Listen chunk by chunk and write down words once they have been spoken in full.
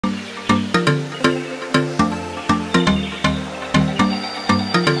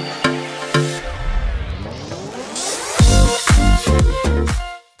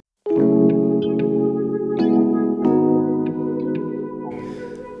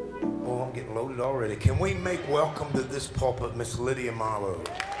I'm getting loaded already. Can we make welcome to this pulpit Miss Lydia Marrow?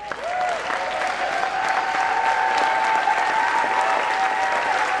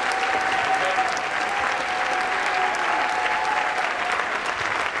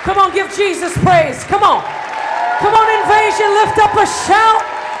 Come on, give Jesus praise. Come on. Come on, Invasion, lift up a shout.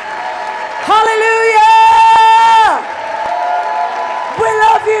 Hallelujah. We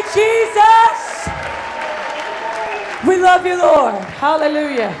love you, Jesus. We love you, Lord.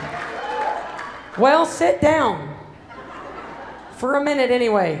 Hallelujah. Well, sit down. For a minute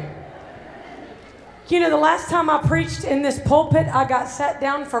anyway. You know, the last time I preached in this pulpit, I got sat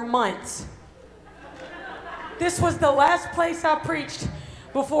down for months. This was the last place I preached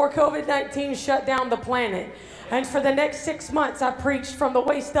before COVID-19 shut down the planet. And for the next 6 months, I preached from the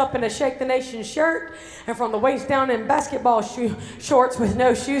waist up in a Shake the Nation shirt and from the waist down in basketball shorts with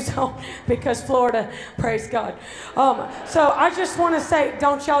no shoes on because Florida, praise God. So I just want to say,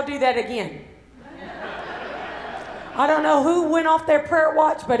 don't y'all do that again. I don't know who went off their prayer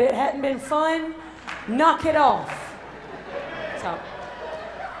watch, but it hadn't been fun. Knock it off. So,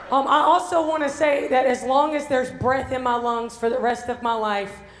 I also want to say that as long as there's breath in my lungs for the rest of my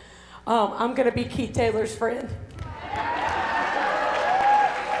life, I'm going to be Keith Taylor's friend.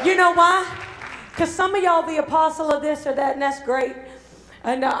 You know why? Because some of y'all the apostle of this or that, and that's great.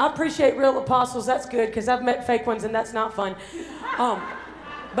 And I appreciate real apostles. That's good because I've met fake ones, and that's not fun.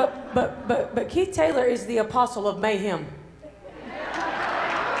 But Keith Taylor is the apostle of mayhem.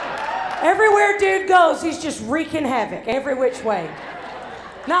 Everywhere dude goes, he's just wreaking havoc every which way.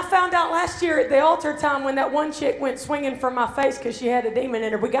 And I found out last year at the altar time when that one chick went swinging for my face because she had a demon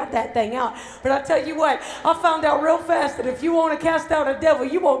in her. We got that thing out. But I tell you what, I found out real fast that if you want to cast out a devil,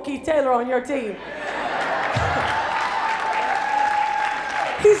 you want Keith Taylor on your team.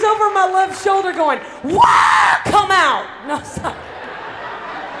 He's over my left shoulder going, "Wah! Come out!" No,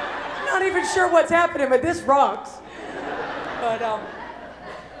 I'm not even sure what's happening, but this rocks. But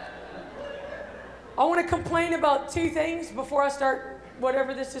I want to complain about two things before I start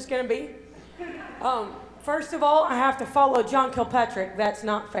whatever this is going to be. First of all, I have to follow John Kilpatrick. That's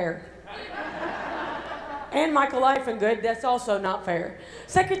not fair. And Michael Eifengood. That's also not fair.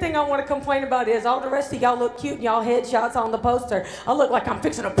 Second thing I want to complain about is all the rest of y'all look cute and y'all headshots on the poster. I look like I'm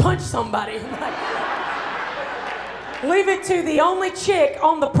fixing to punch somebody. Leave it to the only chick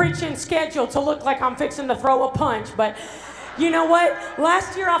on the preaching schedule to look like I'm fixing to throw a punch. But you know what?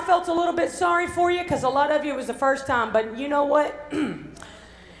 Last year I felt a little bit sorry for you because a lot of you it was the first time. But you know what?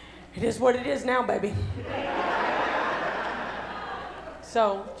 It is what it is now, baby.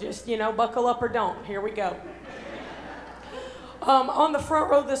 So just, you know, buckle up or don't. Here we go. On the front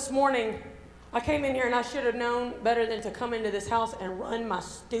row this morning, I came in here and I should have known better than to come into this house and run my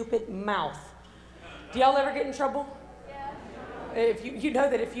stupid mouth. Do y'all ever get in trouble? If you know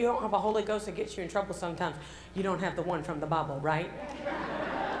that if you don't have a Holy Ghost that gets you in trouble sometimes, you don't have the one from the Bible, right?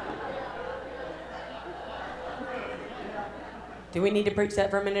 Do we need to preach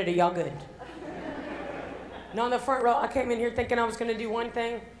that for a minute, or y'all good? Now, on the front row, I came in here thinking I was going to do one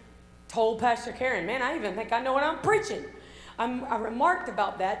thing. Told Pastor Karen, man, I even think I know what I'm preaching. I remarked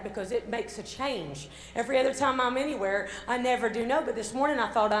about that because it makes a change. Every other time I'm anywhere, I never do know, but this morning I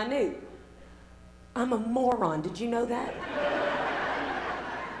thought I knew. I'm a moron. Did you know that?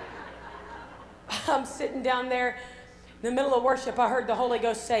 I'm sitting down there in the middle of worship. I heard the Holy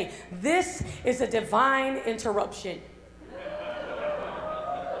Ghost say, "This is a divine interruption."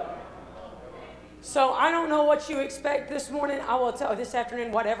 So I don't know what you expect this morning. I will tell this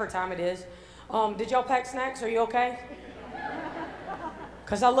afternoon, whatever time it is. Did y'all pack snacks? Are you okay?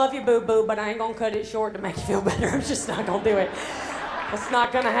 Because I love you, boo-boo, but I ain't going to cut it short to make you feel better. I'm just not going to do it. It's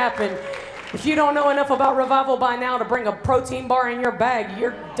not going to happen. If you don't know enough about revival by now to bring a protein bar in your bag,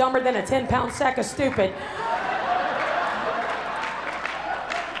 you're dumber than a 10-pound sack of stupid.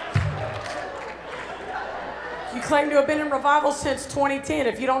 You claim to have been in revival since 2010.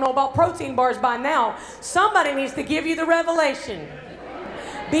 If you don't know about protein bars by now, somebody needs to give you the revelation.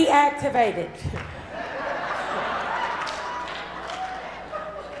 Be activated.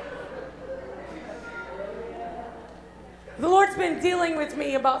 The Lord's been dealing with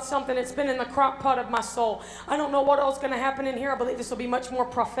me about something that's been in the crock pot of my soul. I don't know what else is going to happen in here. I believe this will be much more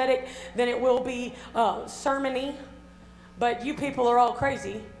prophetic than it will be sermon-y. But you people are all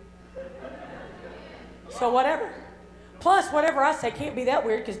crazy. So whatever. Plus, whatever I say can't be that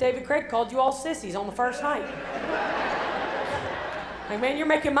weird because David Craig called you all sissies on the first night. Like, man, you're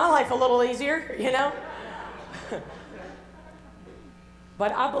making my life a little easier, you know?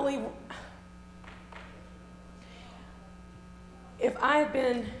 But I believe if I had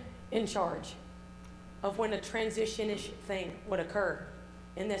been in charge of when a transition-ish thing would occur,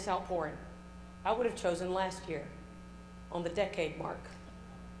 in this outpouring. I would have chosen last year on the decade mark.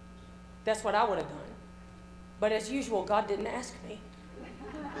 That's what I would have done. But as usual, God didn't ask me.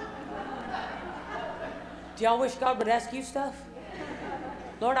 Do y'all wish God would ask you stuff?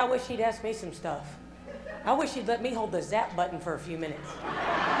 Lord, I wish he'd ask me some stuff. I wish he'd let me hold the zap button for a few minutes.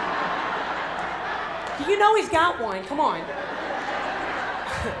 You know he's got one. Come on.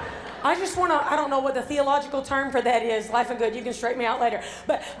 I just want to, I don't know what the theological term for that is. Life and good, you can straighten me out later.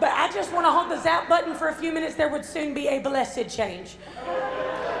 But I just want to hold the zap button for a few minutes. There would soon be a blessed change.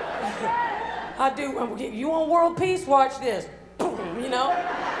 I do. You want world peace? Watch this. You know?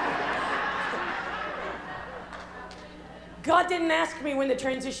 God didn't ask me when the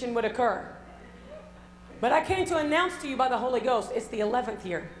transition would occur. But I came to announce to you by the Holy Ghost, it's the 11th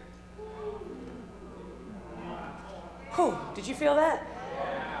year. Whew, did you feel that?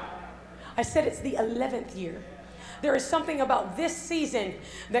 I said it's the 11th year. There is something about this season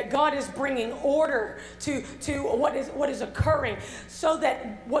that God is bringing order to what is occurring, so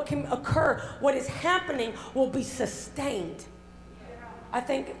that what can occur, what is happening, will be sustained. I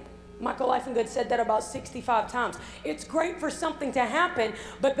think Michael Lifengood said that about 65 times. It's great for something to happen,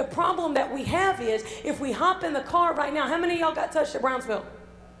 but the problem that we have is, if we hop in the car right now, how many of y'all got touched at Brownsville?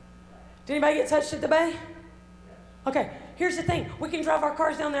 Did anybody get touched at the Bay? Okay, here's the thing. We can drive our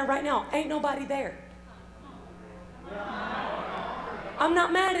cars down there right now. Ain't nobody there. I'm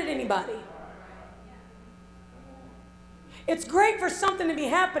not mad at anybody. It's great for something to be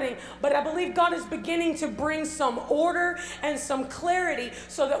happening, but I believe God is beginning to bring some order and some clarity,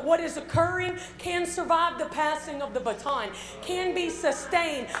 so that what is occurring can survive the passing of the baton, can be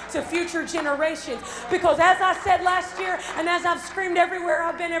sustained to future generations. Because as I said last year, and as I've screamed everywhere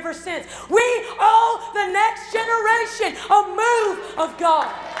I've been ever since, we owe the next generation a move of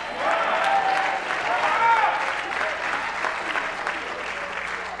God.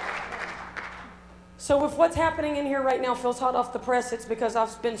 So if what's happening in here right now feels hot off the press, it's because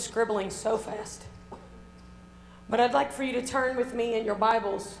I've been scribbling so fast. But I'd like for you to turn with me in your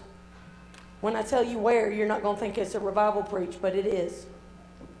Bibles. When I tell you where, you're not going to think it's a revival preach, but it is.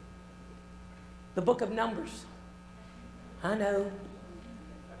 The book of Numbers. I know.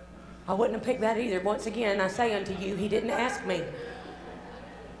 I wouldn't have picked that either. Once again, I say unto you, he didn't ask me.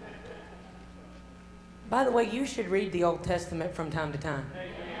 By the way, you should read the Old Testament from time to time.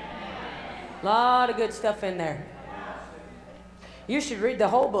 A lot of good stuff in there. You should read the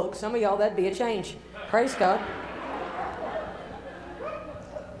whole book. Some of y'all, that'd be a change. Praise God.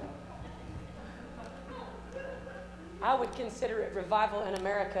 I would consider it revival in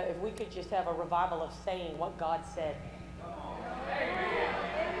America if we could just have a revival of saying what God said.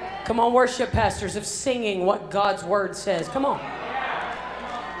 Come on, worship pastors, of singing what God's word says. Come on.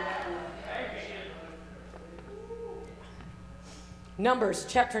 Numbers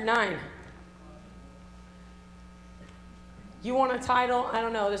chapter 9. You want a title? I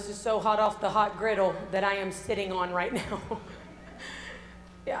don't know. This is so hot off the hot griddle that I am sitting on right now.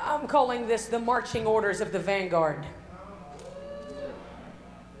 Yeah, I'm calling this the marching orders of the vanguard.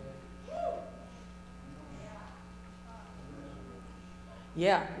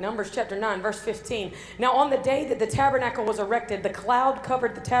 Yeah, Numbers chapter 9, verse 15. Now on the day that the tabernacle was erected, the cloud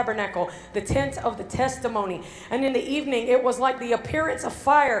covered the tabernacle, the tent of the testimony. And in the evening, it was like the appearance of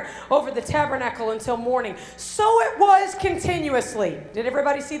fire over the tabernacle until morning. So it was continuously. Did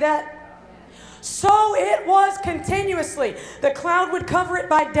everybody see that? So it was continuously. The cloud would cover it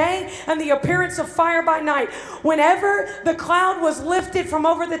by day, and the appearance of fire by night. Whenever the cloud was lifted from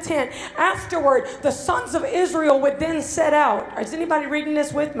over the tent, afterward the sons of Israel would then set out. Is anybody reading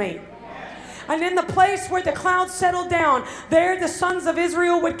this with me? And in the place where the cloud settled down, there the sons of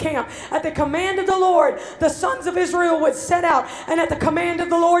Israel would camp. At the command of the Lord, the sons of Israel would set out, and at the command of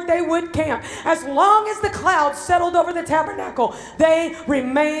the Lord, they would camp. As long as the cloud settled over the tabernacle, they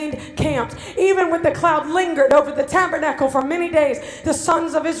remained camped. Even when the cloud lingered over the tabernacle for many days, the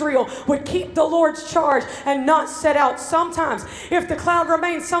sons of Israel would keep the Lord's charge and not set out. Sometimes, if the cloud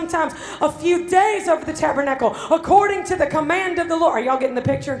remained sometimes a few days over the tabernacle, according to the command of the Lord. Are y'all getting the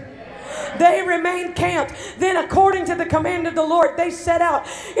picture? They remained camped. Then according to the command of the Lord, they set out.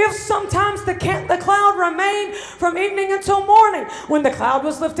 If sometimes the cloud remained from evening until morning, when the cloud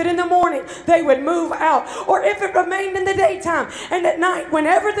was lifted in the morning, they would move out. Or if it remained in the daytime and at night,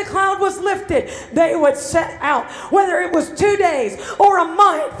 whenever the cloud was lifted, they would set out. Whether it was 2 days or a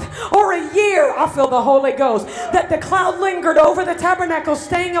month or a year, I feel the Holy Ghost, that the cloud lingered over the tabernacle,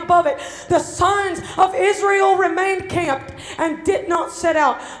 staying above it. The sons of Israel remained camped and did not set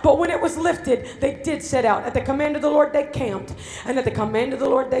out. But when it was was lifted, they did set out. At the command of the Lord, they camped. And at the command of the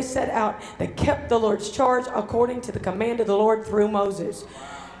Lord, they set out. They kept the Lord's charge according to the command of the Lord through Moses.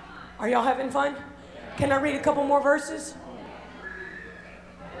 Are y'all having fun? Can I read a couple more verses?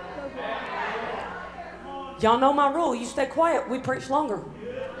 Y'all know my rule. You stay quiet, we preach longer.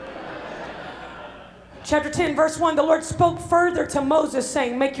 Chapter 10, verse 1, the Lord spoke further to Moses,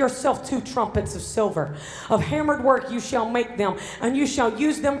 saying, make yourself 2 trumpets of silver. Of hammered work you shall make them, and you shall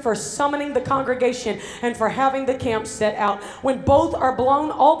use them for summoning the congregation and for having the camp set out. When both are blown,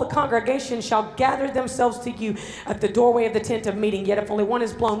 all the congregation shall gather themselves to you at the doorway of the tent of meeting. Yet if only one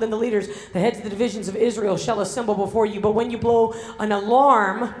is blown, then the leaders, the heads of the divisions of Israel, shall assemble before you. But when you blow an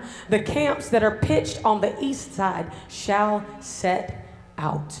alarm, the camps that are pitched on the east side shall set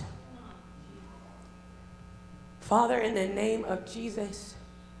out. Father, in the name of Jesus,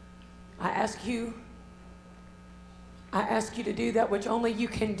 I ask you to do that which only you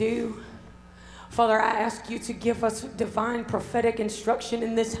can do. Father, I ask you to give us divine prophetic instruction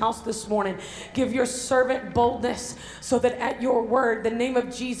in this house this morning. Give your servant boldness so that at your word, the name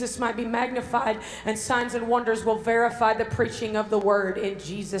of Jesus might be magnified and signs and wonders will verify the preaching of the word in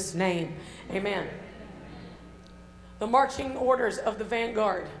Jesus' name. Amen. The marching orders of the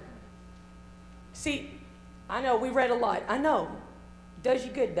vanguard. See, I know we read a lot. I know. Does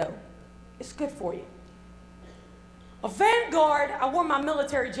you good, though. It's good for you. A vanguard, I wore my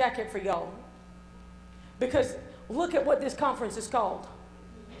military jacket for y'all. Because look at what this conference is called.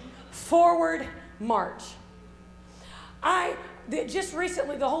 Forward March. Just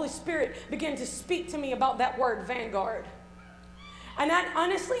recently, the Holy Spirit began to speak to me about that word, vanguard. And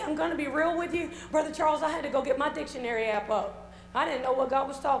honestly, I'm going to be real with you. Brother Charles, I had to go get my dictionary app up. I didn't know what God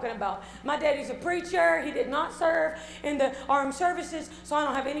was talking about. My daddy's a preacher. He did not serve in the armed services, so I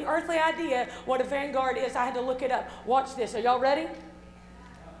don't have any earthly idea what a vanguard is. I had to look it up. Watch this. Are y'all ready?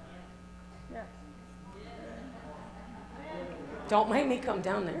 Yeah. Don't make me come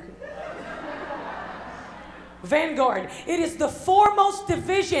down there. Vanguard. It is the foremost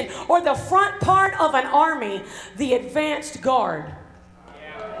division or the front part of an army, the advanced guard.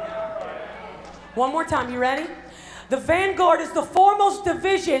 One more time. You ready? The vanguard is the foremost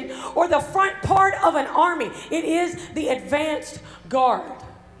division or the front part of an army. It is the advanced guard.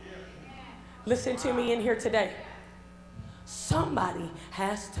 Listen to me in here today. Somebody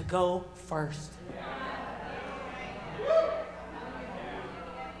has to go first.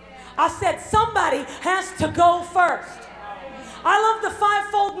 I said somebody has to go first. I love the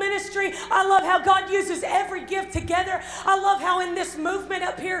fivefold ministry. I love how God uses every gift together. I love how in this movement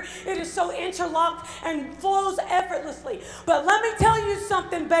up here, it is so interlocked and flows effortlessly. But let me tell you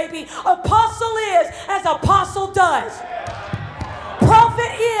something, baby. Apostle is as apostle does.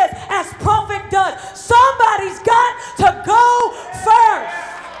 Prophet is as prophet does. Somebody's got to go first.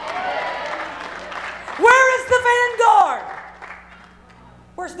 Where is the vanguard?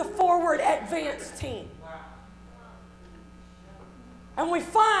 Where's the forward advance team? And we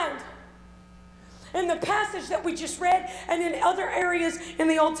find in the passage that we just read and in other areas in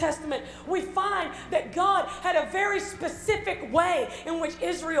the Old Testament, we find that God had a very specific way in which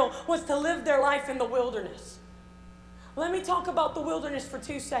Israel was to live their life in the wilderness. Let me talk about the wilderness for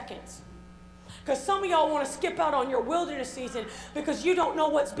 2 seconds. Because some of y'all want to skip out on your wilderness season because you don't know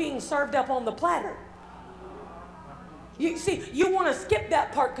what's being served up on the platter. You see, you want to skip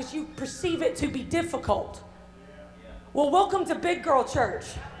that part because you perceive it to be difficult. Well, welcome to big girl church.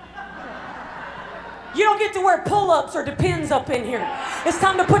 You don't get to wear pull-ups or depends up in here. It's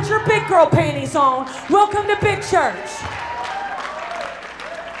time to put your big girl panties on. Welcome to big church.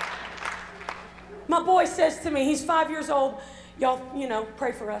 My boy says to me, he's 5 years old. Y'all,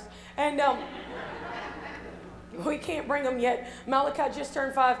 pray for us. And we can't bring him yet. Malachi just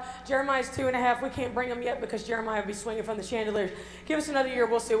turned 5. Jeremiah's 2.5. We can't bring him yet because Jeremiah will be swinging from the chandeliers. Give us another year.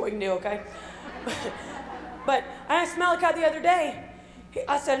 We'll see what we can do, okay? But I asked Malachi the other day,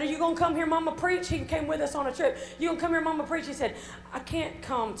 I said, are you going to come here, Mama, preach? He came with us on a trip. You going to come here, Mama, preach? He said, I can't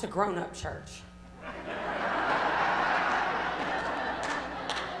come to grown-up church.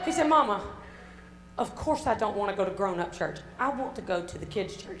 He said, Mama, of course I don't want to go to grown-up church. I want to go to the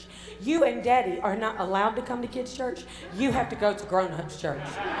kids' church. You and Daddy are not allowed to come to kids' church. You have to go to grown-ups church.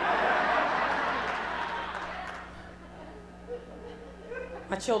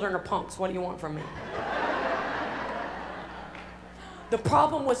 My children are punks. What do you want from me? The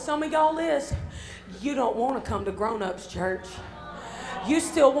problem with some of y'all is you don't want to come to grown-ups church. You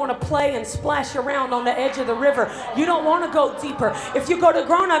still want to play and splash around on the edge of the river. You don't want to go deeper. If you go to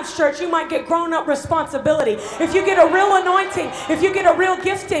grown-ups church, you might get grown-up responsibility. If you get a real anointing, if you get a real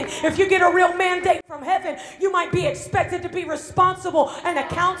gifting, if you get a real mandate from heaven, you might be expected to be responsible and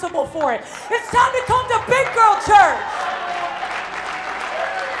accountable for it. It's time to come to Big Girl Church.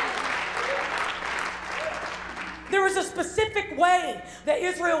 There was a specific way that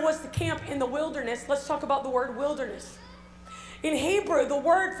Israel was to camp in the wilderness. Let's talk about the word wilderness. In Hebrew, the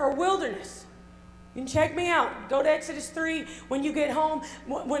word for wilderness, you can check me out. Go to Exodus 3 when you get home.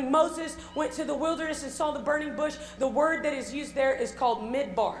 When Moses went to the wilderness and saw the burning bush, the word that is used there is called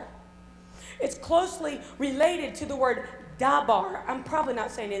midbar. It's closely related to the word dabar. I'm probably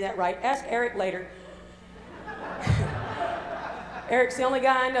not saying that right. Ask Eric later. Eric's the only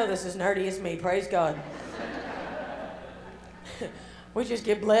guy I know this is nerdy as me. Praise God. We just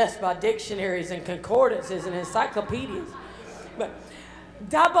get blessed by dictionaries and concordances and encyclopedias. But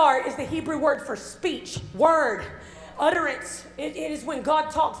dabar is the Hebrew word for speech, word, utterance. It is when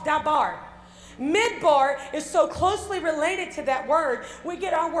God talks, dabar. Midbar is so closely related to that word, we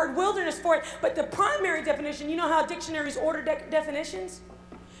get our word wilderness for it. But the primary definition, you know how dictionaries order definitions?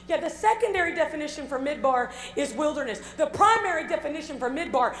 Yeah, the secondary definition for midbar is wilderness. The primary definition for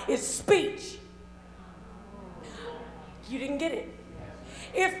midbar is speech. You didn't get it.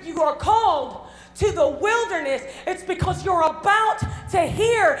 If you are called to the wilderness, it's because you're about to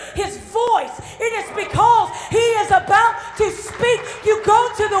hear his voice. It is because he is about to speak. You go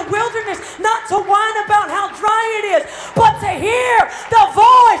to the wilderness not to whine about how dry it is, but to hear the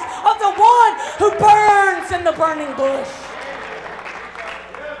voice of the one who burns in the burning bush.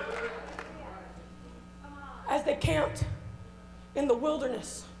 As they camped in the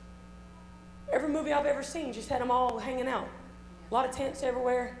wilderness, every movie I've ever seen just had them all hanging out. A lot of tents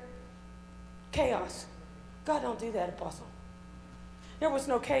everywhere. Chaos. God don't do that, Apostle. There was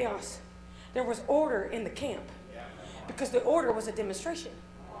no chaos. There was order in the camp. Because the order was a demonstration.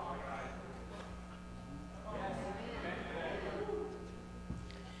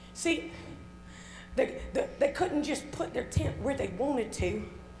 See, they couldn't just put their tent where they wanted to.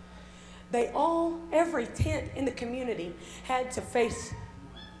 Every tent in the community had to face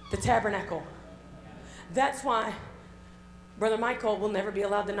the tabernacle. That's why Brother Michael will never be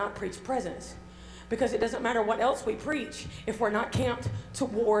allowed to not preach presence. Because it doesn't matter what else we preach if we're not camped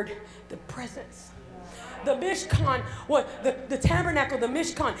toward the presence. The Mishkan, the tabernacle, the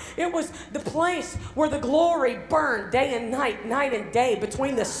Mishkan, it was the place where the glory burned day and night, night and day,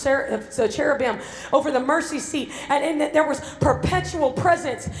 between the cherubim over the mercy seat. And there was perpetual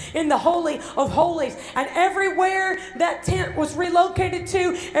presence in the Holy of Holies. And everywhere that tent was relocated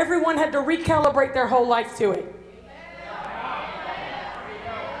to, everyone had to recalibrate their whole life to it.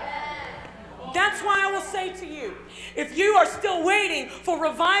 That's why I will say to you, if you are still waiting for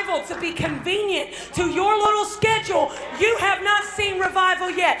revival to be convenient to your little schedule, you have not seen revival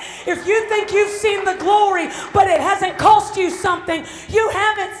yet. If you think you've seen the glory, but it hasn't cost you something, you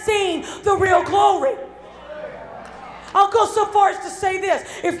haven't seen the real glory. I'll go so far as to say this.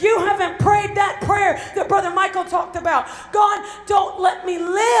 If you haven't prayed that prayer that Brother Michael talked about, God, don't let me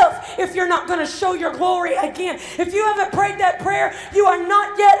live if you're not going to show your glory again. If you haven't prayed that prayer, you are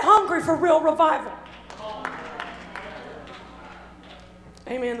not yet hungry for real revival.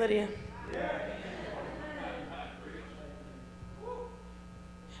 Amen, Lydia.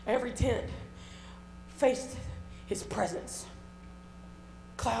 Every tent faced his presence.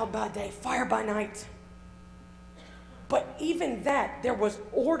 Cloud by day, fire by night. But even that, there was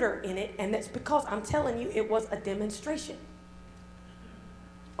order in it, and that's because, I'm telling you, it was a demonstration.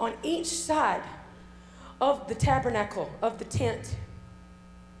 On each side of the tabernacle, of the tent,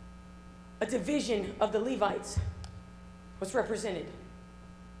 a division of the Levites was represented.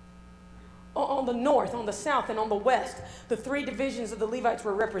 On the north, on the south, and on the west, the three divisions of the Levites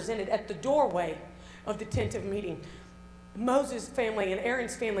were represented at the doorway of the tent of meeting. Moses' family and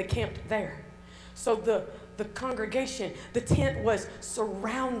Aaron's family camped there. So the congregation, the tent was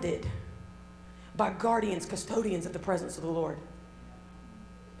surrounded by guardians, custodians of the presence of the Lord.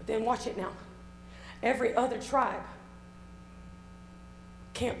 But then watch it now. Every other tribe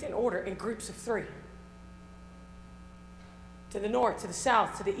camped in order in groups of three. To the north, to the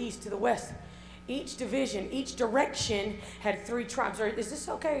south, to the east, to the west. Each division, each direction had three tribes. Is this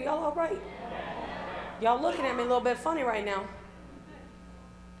okay? Y'all all right? Y'all looking at me a little bit funny right now.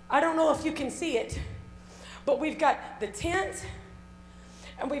 I don't know if you can see it, but we've got the tent,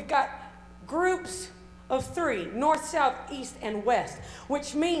 and we've got groups of three, north, south, east, and west,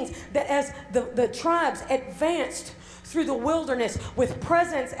 which means that as the tribes advanced through the wilderness with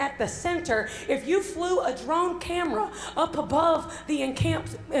presence at the center. If you flew a drone camera up above the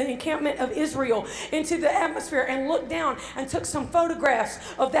encampment of Israel into the atmosphere and looked down and took some photographs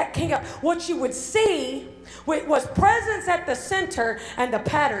of that camp, what you would see was presence at the center and the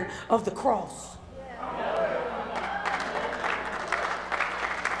pattern of the cross.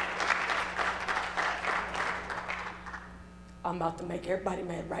 I'm about to make everybody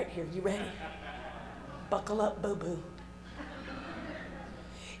mad right here. You ready? Buckle up, boo-boo.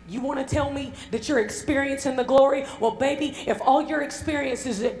 You want to tell me that you're experiencing the glory? Well, baby, if all your experience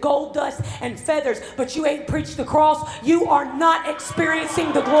is gold dust and feathers, but you ain't preached the cross, you are not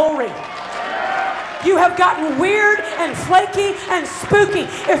experiencing the glory. You have gotten weird and flaky and spooky.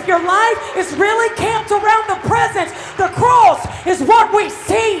 If your life is really camped around the presence, the cross is what we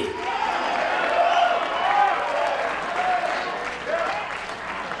see.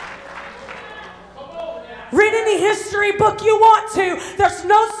 Read any history book you want to. There's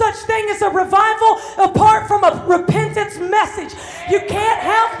no such thing as a revival apart from a repentance message. You can't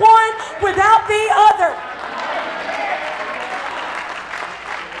have one without the other.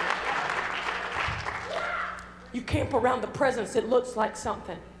 You camp around the presence, it looks like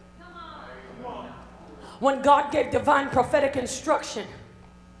something. When God gave divine prophetic instruction,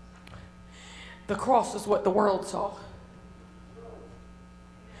 the cross is what the world saw.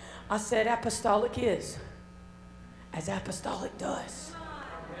 I said apostolic is as apostolic does.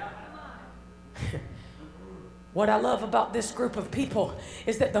 What I love about this group of people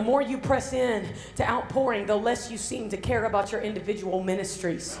is that the more you press in to outpouring, the less you seem to care about your individual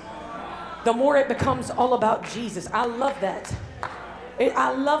ministries. The more it becomes all about Jesus. I love that.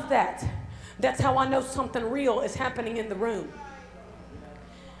 I love that. That's how I know something real is happening in the room.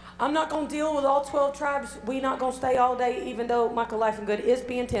 I'm not going to deal with all 12 tribes. We're not going to stay all day, even though Michael Lifegood is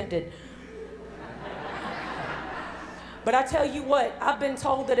being tempted. But I tell you what, I've been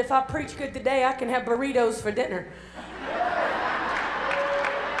told that if I preach good today, I can have burritos for dinner.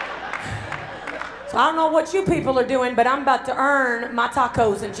 So I don't know what you people are doing, but I'm about to earn my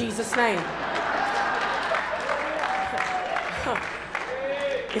tacos in Jesus' name.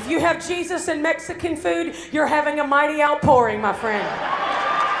 If you have Jesus and Mexican food, you're having a mighty outpouring, my friend.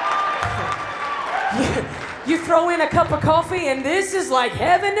 You throw in a cup of coffee, and this is like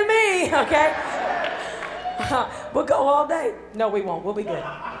heaven to me, okay? We'll go all day. No, we won't. We'll be good.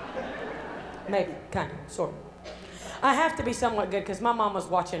 Maybe, kind of, sort of. I have to be somewhat good because my mama's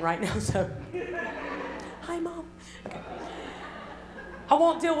watching right now, so. Hi, Mom. Okay. I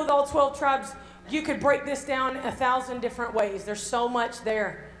won't deal with all 12 tribes. You could break this down 1,000 different ways. There's so much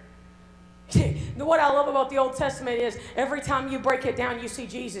there. What I love about the Old Testament is every time you break it down, you see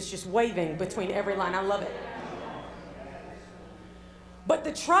Jesus just waving between every line. I love it. But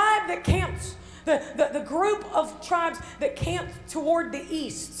the tribe that camps, the group of tribes that camp toward the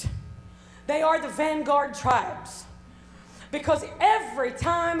east, they are the vanguard tribes. Because every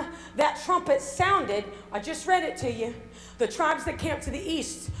time that trumpet sounded, I just read it to you, the tribes that camped to the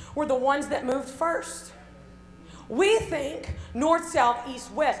east were the ones that moved first. We think north, south,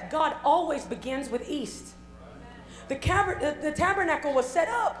 east, west. God always begins with east. The tabernacle was set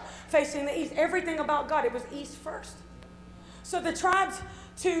up facing the east. Everything about God, it was east first. So the tribes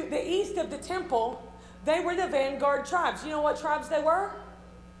to the east of the temple, they were the vanguard tribes. You know what tribes they were?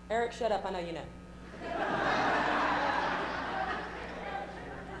 Eric, shut up. I know you know.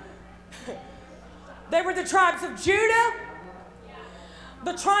 They were the tribes of Judah,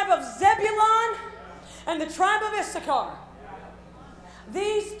 the tribe of Zebulun, and the tribe of Issachar.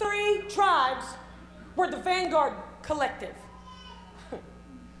 These three tribes were the vanguard collective.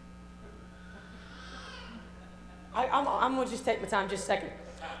 I'm going to just take my time just a second.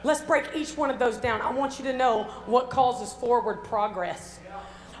 Let's break each one of those down. I want you to know what causes forward progress.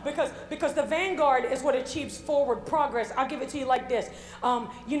 Because the vanguard is what achieves forward progress. I'll give it to you like this.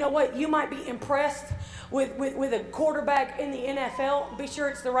 You know what? You might be impressed with a quarterback in the NFL. Be sure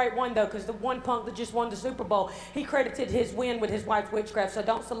it's the right one, though, because the one punk that just won the Super Bowl, he credited his win with his wife's witchcraft. So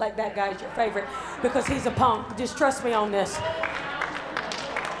don't select that guy as your favorite because he's a punk. Just trust me on this.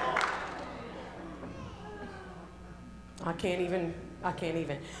 I can't even.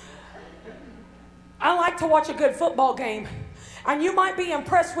 I like to watch a good football game. And you might be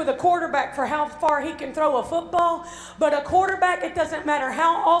impressed with a quarterback for how far he can throw a football, but a quarterback, it doesn't matter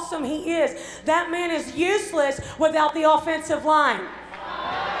how awesome he is. That man is useless without the offensive line.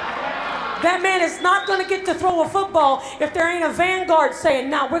 That man is not going to get to throw a football if there ain't a vanguard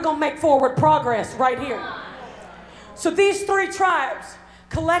saying, "Now we're going to make forward progress right here." So these three tribes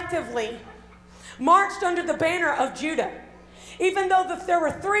collectively marched under the banner of Judah. Even though there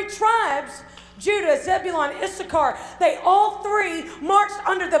were three tribes, Judah, Zebulun, Issachar, they all three marched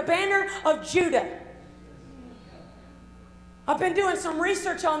under the banner of Judah. I've been doing some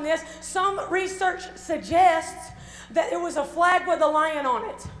research on this. Some research suggests that it was a flag with a lion on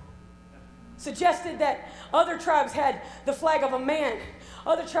it. Suggested that other tribes had the flag of a man.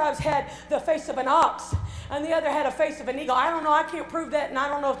 Other tribes had the face of an ox. And the other had a face of an eagle. I don't know. I can't prove that, and I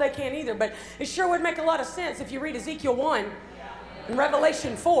don't know if they can either. But it sure would make a lot of sense if you read Ezekiel 1 and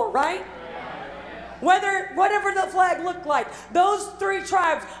Revelation 4, right? Whatever the flag looked like, those three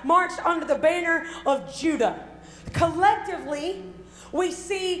tribes marched under the banner of Judah. Collectively, we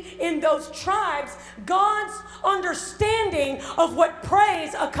see in those tribes God's understanding of what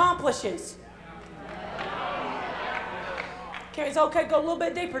praise accomplishes. Okay, it's okay, go a little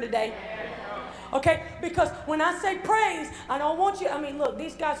bit deeper today. Okay, because when I say praise, I don't want you, I mean, look,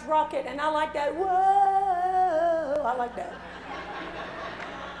 these guys rock it, and I like that. Whoa, I like that.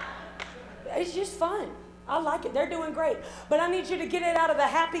 It's just fun. I like it. They're doing great. But I need you to get it out of the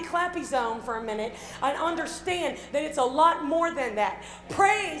happy clappy zone for a minute and understand that it's a lot more than that.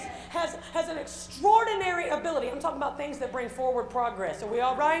 Praise has an extraordinary ability. I'm talking about things that bring forward progress. Are we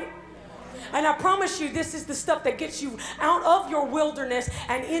all right? And I promise you, this is the stuff that gets you out of your wilderness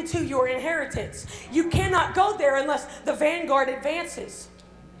and into your inheritance. You cannot go there unless the vanguard advances.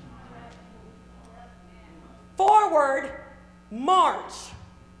 Forward, march.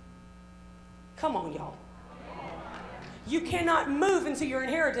 Come on, y'all. You cannot move into your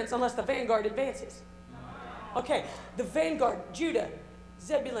inheritance unless the vanguard advances. Okay, the vanguard, Judah,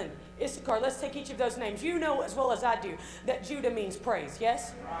 Zebulun, Issachar. Let's take each of those names. You know as well as I do that Judah means praise,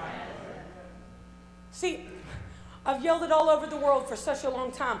 yes? See, I've yelled it all over the world for such a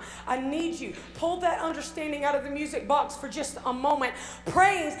long time. I need you. Pull that understanding out of the music box for just a moment.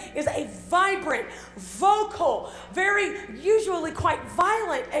 Praise is a vibrant, vocal, very usually quite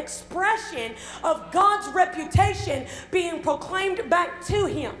violent expression of God's reputation being proclaimed back to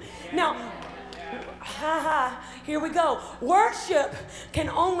Him. Now, here we go. Worship can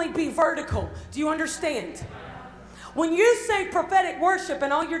only be vertical. Do you understand? When you say prophetic worship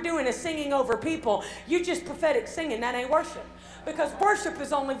and all you're doing is singing over people, you just prophetic singing. That ain't worship. Because worship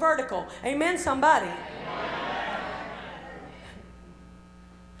is only vertical. Amen, somebody?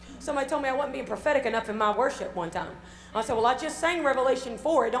 Somebody told me I wasn't being prophetic enough in my worship one time. I said, well, I just sang Revelation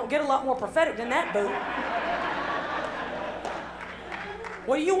 4. It don't get a lot more prophetic than that, boo.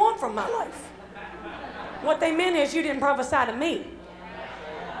 What do you want from my life? What they meant is you didn't prophesy to me.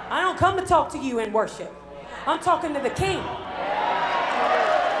 I don't come to talk to you in worship. I'm talking to the King.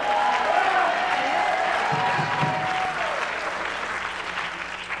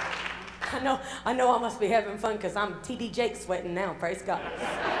 I know I must be having fun because I'm TD Jake sweating now, praise God.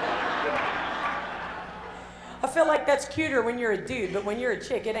 I feel like that's cuter when you're a dude, but when you're a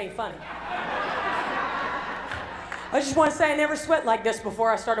chick, it ain't funny. I just want to say I never sweat like this before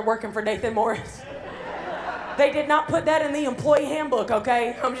I started working for Nathan Morris. They did not put that in the employee handbook,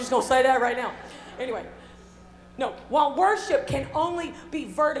 okay? I'm just going to say that right now. Anyway. No, while worship can only be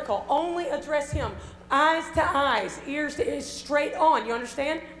vertical, only address Him, eyes to eyes, ears to ears, straight on, you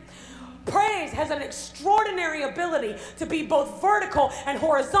understand? Praise has an extraordinary ability to be both vertical and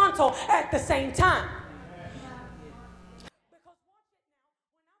horizontal at the same time.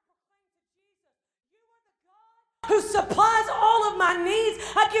 Who supplies all of my needs.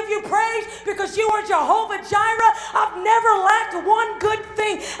 I give you praise because you are Jehovah Jireh. I've never lacked one good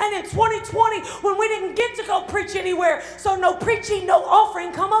thing. And in 2020, when we didn't get to go preach anywhere, so no preaching, no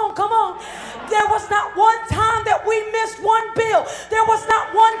offering, come on, come on. There was not one time that we missed one bill. There was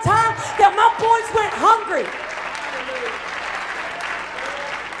not one time that my boys went hungry.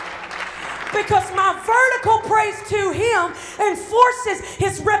 Because my vertical praise to Him enforces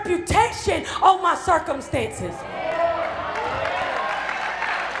His reputation on my circumstances.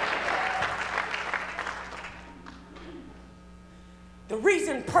 The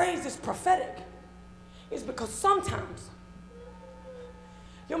reason praise is prophetic is because sometimes,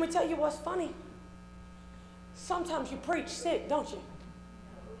 you want me to tell you what's funny? Sometimes you preach sick, don't you?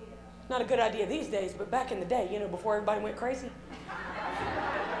 Not a good idea these days, but back in the day, you know, before everybody went crazy.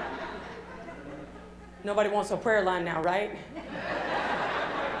 Nobody wants a prayer line now, right?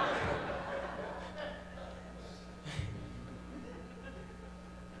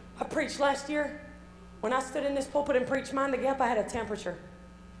 I preached last year. When I stood in this pulpit and preached Mind the Gap, I had a temperature.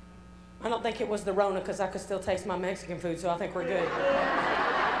 I don't think it was the Rona because I could still taste my Mexican food, so I think we're good.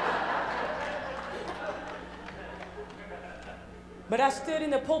 But I stood in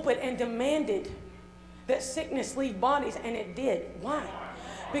the pulpit and demanded that sickness leave bodies, and it did. Why?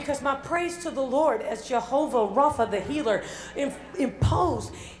 Because my praise to the Lord as Jehovah Rapha, the healer,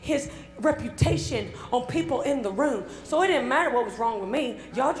 imposed his reputation on people in the room. So it didn't matter what was wrong with me.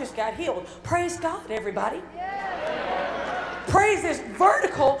 Y'all just got healed. Praise God, everybody. Praise is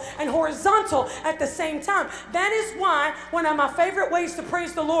vertical and horizontal at the same time. That is why one of my favorite ways to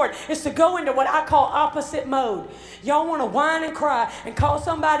praise the Lord is to go into what I call opposite mode. Y'all want to whine and cry and call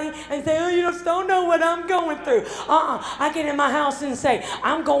somebody and say, oh, you just don't know what I'm going through. I get in my house and say,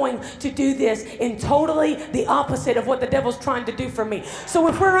 I'm going to do this in totally the opposite of what the devil's trying to do for me. So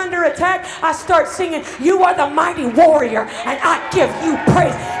if we're under attack, I start singing, you are the mighty warrior, and I give you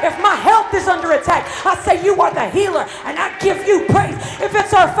praise. If my health is under attack, I say, you are the healer, and I give you praise. If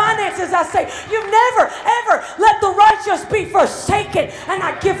it's our finances, I say, you never, ever let the righteous be forsaken, and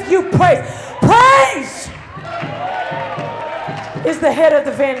I give you praise. Praise is the head of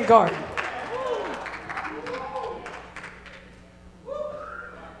the vanguard.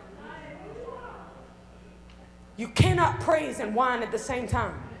 You cannot praise and whine at the same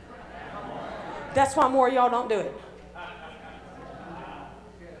time. That's why more of y'all don't do it.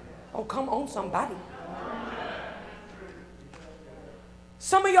 Oh, come on, somebody.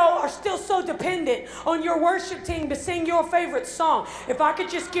 Some of y'all are still so dependent on your worship team to sing your favorite song. If I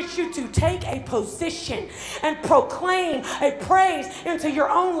could just get you to take a position and proclaim a praise into your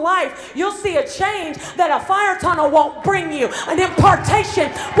own life, you'll see a change that a fire tunnel won't bring you. An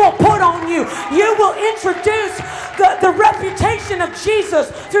impartation won't put on you. You will introduce the reputation of Jesus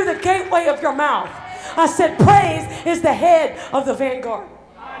through the gateway of your mouth. I said praise is the head of the vanguard.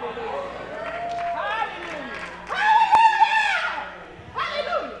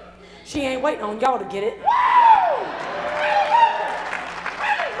 She ain't waiting on y'all to get it.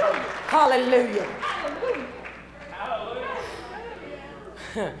 Hallelujah.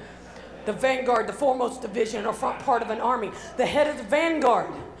 The vanguard, the foremost division or front part of an army. The head of the vanguard,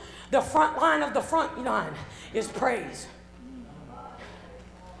 the front line of the front line is praise.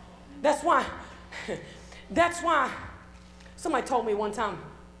 That's why somebody told me one time,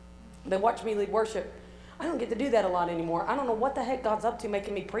 they watched me lead worship. I don't get to do that a lot anymore. I don't know what the heck God's up to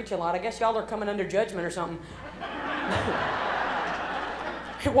making me preach a lot. I guess y'all are coming under judgment or something.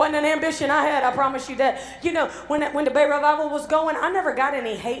 It wasn't an ambition I had, I promise you that. You know, when the Bay Revival was going, I never got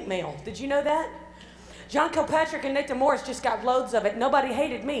any hate mail. Did you know that? John Kilpatrick and Nathan Morris just got loads of it. Nobody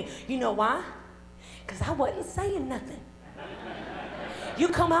hated me. You know why? Because I wasn't saying nothing. You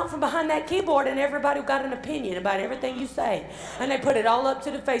come out from behind that keyboard and everybody got an opinion about everything you say. And they put it all up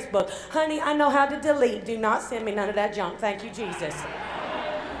to the Facebook. Honey, I know how to delete. Do not send me none of that junk. Thank you, Jesus.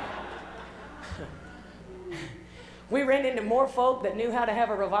 We ran into more folk that knew how to have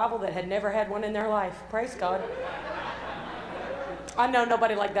a revival that had never had one in their life. Praise God. I know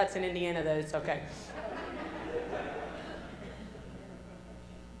nobody like that's in Indiana, though. It's okay.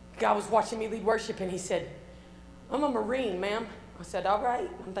 God was watching me lead worship and he said, I'm a Marine, ma'am. I said, all right.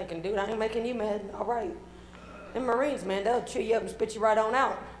 I'm thinking, dude, I ain't making you mad. All right. Them Marines, man, they'll chew you up and spit you right on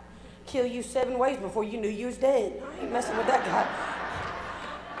out. Kill you 7 ways before you knew you was dead. I ain't messing with that guy.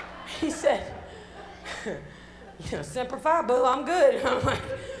 He said, you know, Semper Fi, boo, I'm good. I'm like,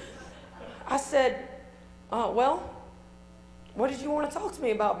 I said, well, what did you want to talk to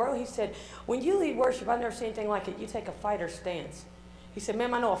me about, bro? He said, when you lead worship, I've never seen anything like it. You take a fighter stance. He said,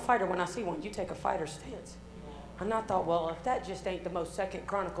 ma'am, I know a fighter when I see one. You take a fighter stance. And I thought, well, if that just ain't the most 2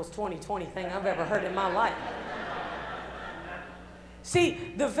 Chronicles 20:20 thing I've ever heard in my life.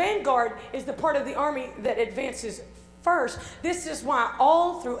 See, the vanguard is the part of the army that advances first. This is why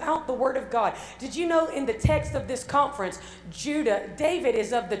all throughout the Word of God, did you know in the text of this conference, David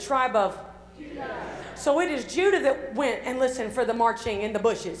is of the tribe of Judah. So it is Judah that went and listened for the marching in the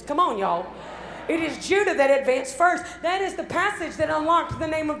bushes. Come on, y'all. It is Judah that advanced first. That is the passage that unlocked the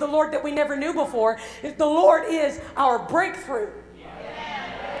name of the Lord that we never knew before. The Lord is our breakthrough.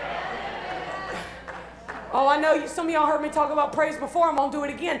 Oh, I know some of y'all heard me talk about praise before. I'm going to do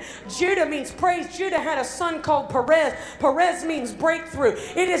it again. Judah means praise. Judah had a son called Perez. Perez means breakthrough.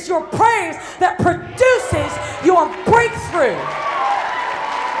 It is your praise that produces your breakthrough.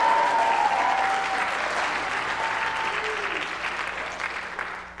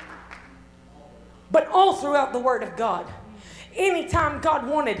 But all throughout the Word of God, anytime God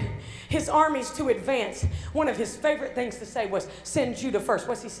wanted his armies to advance, one of his favorite things to say was, send Judah first.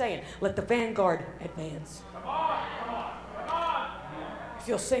 What's he saying? Let the vanguard advance. Come on, come on, come on. If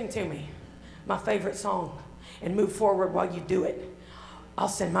you'll sing to me my favorite song and move forward while you do it, I'll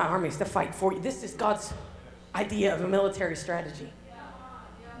send my armies to fight for you. This is God's idea of a military strategy.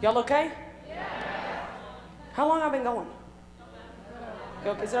 Y'all okay? Yeah. How long have I been going?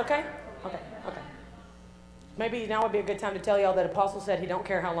 Is it okay? Okay, okay. Maybe now would be a good time to tell y'all that Apostle said he don't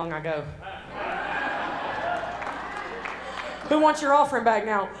care how long I go. Who wants your offering back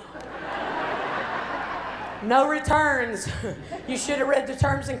now? No returns. You should have read the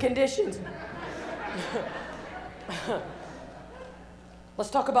terms and conditions. Let's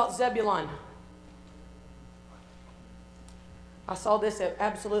talk about Zebulun. I saw this, it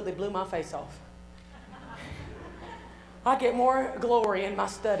absolutely blew my face off. I get more glory in my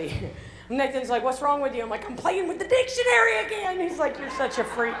study. Nathan's like, what's wrong with you? I'm like, I'm playing with the dictionary again. He's like, you're such a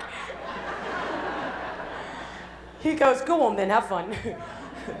freak. He goes, go on then, have fun.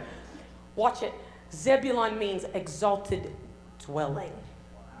 Watch it. Zebulun means exalted dwelling.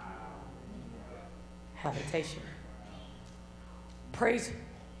 Habitation. Praise,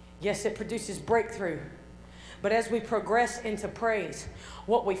 yes, it produces breakthrough. But as we progress into praise,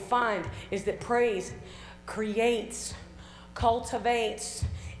 what we find is that praise creates, cultivates,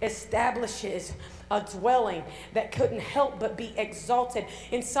 establishes a dwelling that couldn't help but be exalted.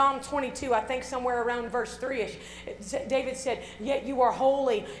 In Psalm 22, I think somewhere around verse 3-ish, David said, yet you are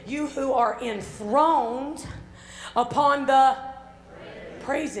holy, you who are enthroned upon the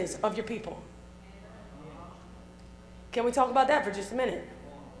praises of your people. Can we talk about that for just a minute?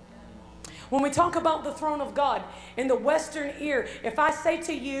 When we talk about the throne of God, in the Western ear, if I say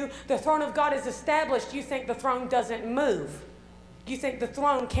to you, the throne of God is established, you think the throne doesn't move. You think the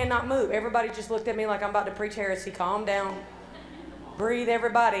throne cannot move. Everybody just looked at me like I'm about to preach heresy. Calm down. Breathe,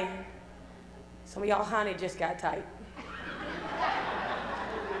 everybody. Some of y'all honey just got tight.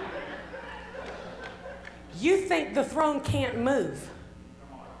 You think the throne can't move.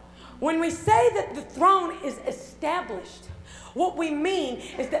 When we say that the throne is established, what we mean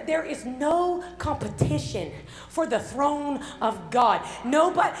is that there is no competition for the throne of God.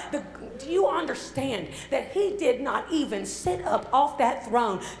 Nobody, do you understand that he did not even sit up off that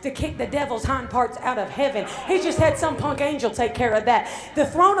throne to kick the devil's hind parts out of heaven? He just had some punk angel take care of that. The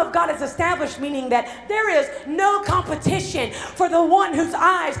throne of God is established, meaning that there is no competition for the one whose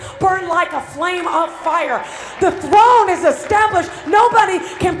eyes burn like a flame of fire. The throne is established. Nobody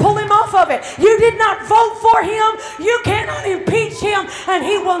can pull him off of it. You did not vote for him. You cannot impeach him, and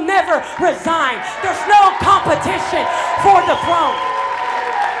he will never resign. There's no competition for the throne.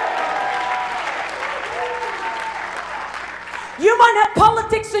 You might have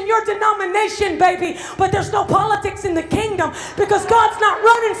politics in your denomination, baby, but there's no politics in the kingdom, because God's not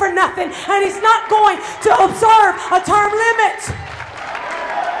running for nothing, and he's not going to observe a term limit.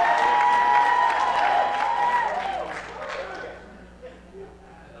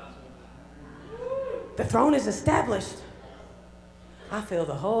 The throne is established. I feel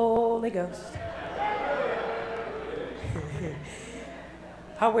the Holy Ghost.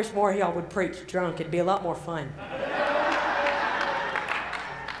 I wish more of y'all would preach drunk. It'd be a lot more fun.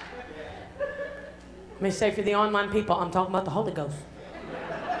 Let me say for the online people, I'm talking about the Holy Ghost.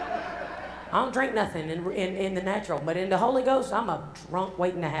 I don't drink nothing in the natural, but in the Holy Ghost, I'm a drunk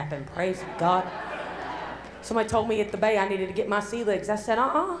waiting to happen. Praise God. Somebody told me at the Bay I needed to get my sea legs. I said,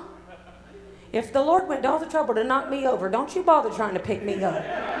 If the Lord went to all the trouble to knock me over, don't you bother trying to pick me up.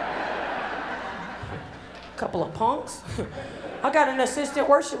 Couple of punks. I got an assistant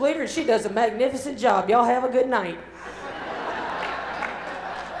worship leader, and she does a magnificent job. Y'all have a good night.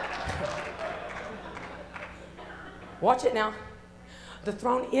 Watch it now. The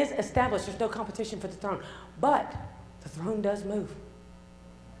throne is established. There's no competition for the throne. But the throne does move.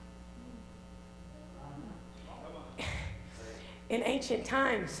 In ancient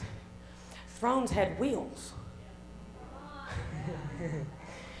times, thrones had wheels.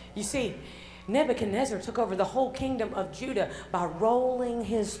 You see, Nebuchadnezzar took over the whole kingdom of Judah by rolling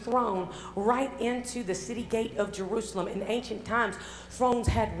his throne right into the city gate of Jerusalem. In ancient times, thrones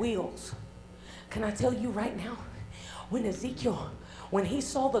had wheels. Can I tell you right now, when Ezekiel, when he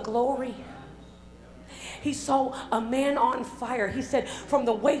saw the glory, he saw a man on fire. He said from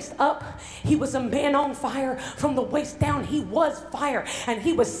the waist up, he was a man on fire. From the waist down, he was fire. And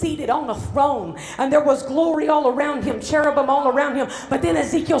he was seated on a throne. And there was glory all around him, cherubim all around him. But then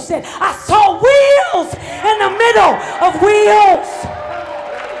Ezekiel said, I saw wheels in the middle of wheels.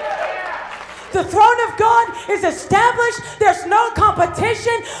 The throne of God is established. There's no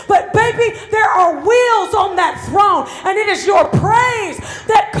competition. But baby, there are wheels on that throne. And it is your praise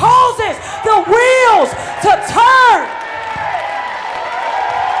that causes the wheels to turn.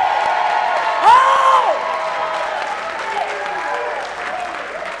 Oh!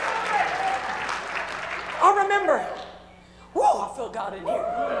 I remember. Whoa, I feel God in here.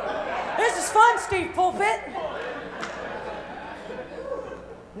 This is fun, Steve Pulpit.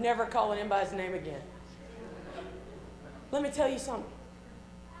 Never calling him by his name again. Let me tell you something.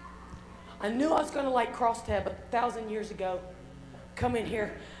 I knew I was going to like crosstab 1,000 years ago. Come in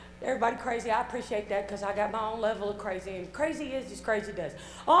here. Everybody crazy. I appreciate that because I got my own level of crazy. And crazy is just crazy does.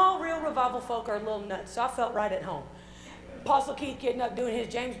 All real revival folk are a little nuts. So I felt right at home. Apostle Keith getting up doing his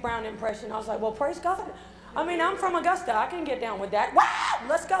James Brown impression. I was like, well, praise God. I mean, I'm from Augusta. I can get down with that. Wow,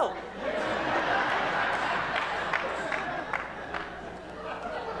 let's go.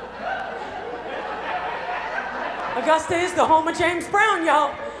 Augusta is the home of James Brown,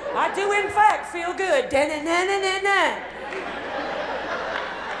 y'all. I do, in fact, feel good. Da-na-na-na-na-na.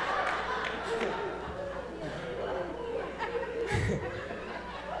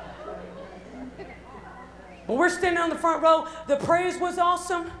 When we're standing on the front row, the praise was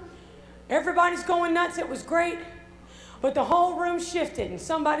awesome. Everybody's going nuts. It was great. But the whole room shifted and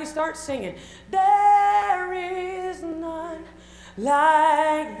somebody starts singing, there is none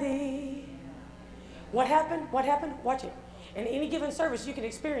like thee. What happened? What happened? Watch it. In any given service, you can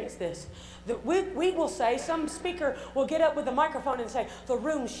experience this. We will say, some speaker will get up with a microphone and say, the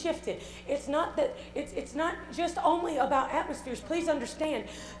room shifted. It's not that, it's not just only about atmospheres. Please understand,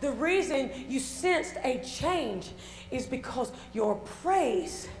 the reason you sensed a change is because your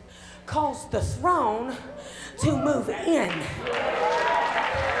praise caused the throne to move in.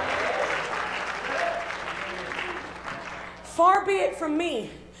 Far be it from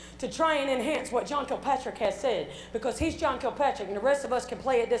me to try and enhance what John Kilpatrick has said, because he's John Kilpatrick and the rest of us can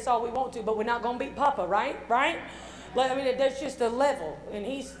play at this all we want to, but we're not going to beat Papa, right? I mean, there's just a level, and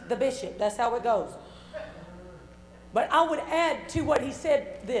he's the bishop. That's how it goes. But I would add to what he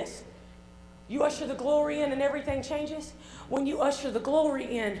said this. You usher the glory in and everything changes. When you usher the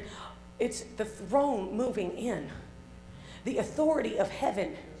glory in, it's the throne moving in. The authority of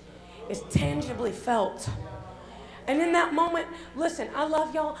heaven is tangibly felt. And in that moment, listen, I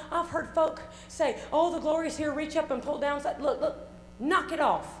love y'all. I've heard folk say, oh, the glory's here, reach up and pull down. Look, knock it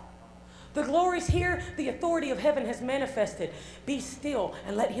off. The glory's here. The authority of heaven has manifested. Be still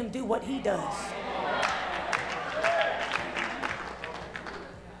and let him do what he does.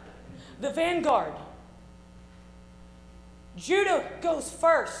 The vanguard. Judah goes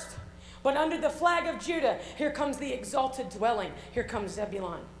first. But under the flag of Judah, here comes the exalted dwelling. Here comes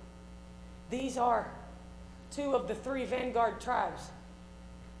Zebulun. These are two of the three vanguard tribes.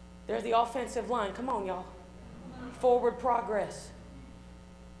 There's the offensive line. Come on, y'all. Forward progress.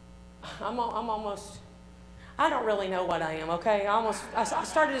 I'm almost, I don't really know what I am, okay? I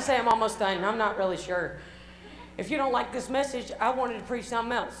started to say I'm almost done. I'm not really sure. If you don't like this message, I wanted to preach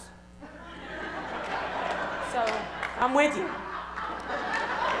something else. So, I'm with you.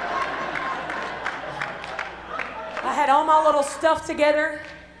 I had all my little stuff together.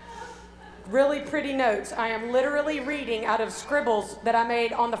 Really pretty notes. I am literally reading out of scribbles that I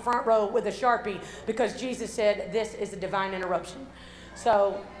made on the front row with a Sharpie because Jesus said this is a divine interruption.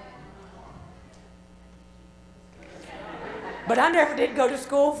 So, but I never did go to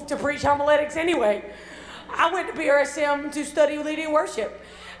school to preach homiletics anyway. I went to BRSM to study leading worship.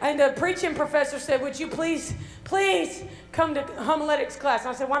 And the preaching professor said, would you please come to homiletics class? And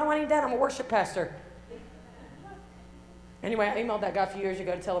I said, why do I need that? I'm a worship pastor. Anyway, I emailed that guy a few years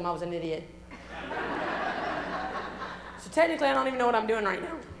ago to tell him I was an idiot. So technically, I don't even know what I'm doing right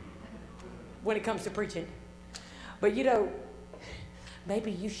now when it comes to preaching. But you know, maybe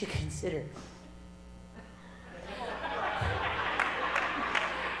you should consider.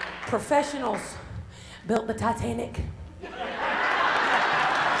 Professionals built the Titanic.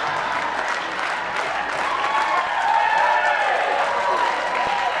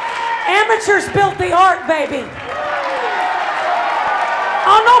 Amateurs built the ark, baby.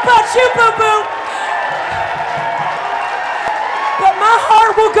 I don't know about you, boo-boo, but my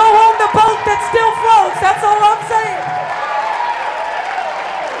heart will go on the boat that still floats. That's all I'm saying.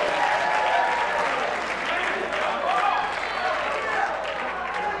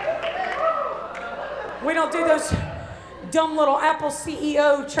 We don't do those dumb little Apple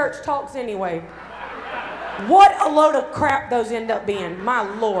CEO church talks anyway. What a load of crap those end up being, my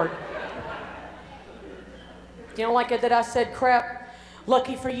Lord. You don't like it that I said crap?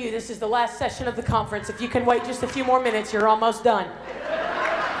 Lucky for you, this is the last session of the conference. If you can wait just a few more minutes, you're almost done.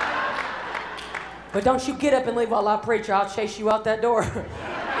 But don't you get up and leave while I preach, or I'll chase you out that door.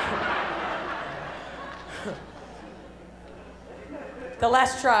 The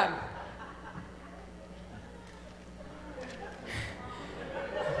last tribe.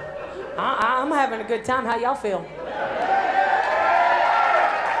 I'm having a good time. How y'all feel?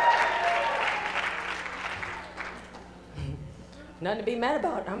 Nothing to be mad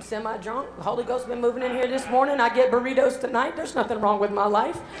about. I'm semi-drunk. The Holy Ghost has been moving in here this morning. I get burritos tonight. There's nothing wrong with my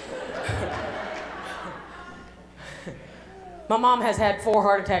life. My mom has had 4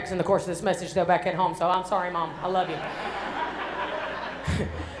 heart attacks in the course of this message, though, back at home, so I'm sorry, Mom. I love you.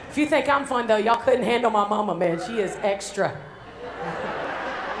 If you think I'm fun, though, y'all couldn't handle my mama, man. She is extra.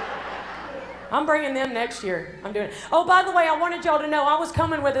 I'm bringing them next year. I'm doing it. Oh, by the way, I wanted y'all to know I was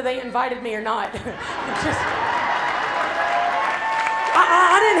coming whether they invited me or not.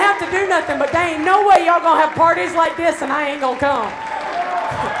 I didn't have to do nothing, but there ain't no way y'all gonna have parties like this and I ain't gonna come.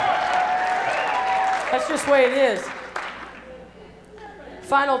 That's just the way it is.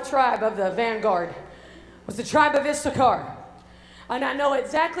 Final tribe of the vanguard was the tribe of Issachar. And I know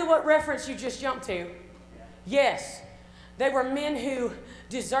exactly what reference you just jumped to. Yes, they were men who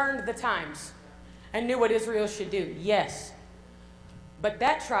discerned the times and knew what Israel should do. Yes. But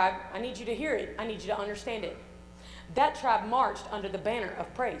that tribe, I need you to hear it. I need you to understand it. That tribe marched under the banner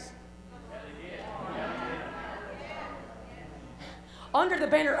of praise. Under the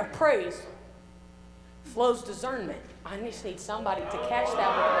banner of praise flows discernment. I just need somebody to catch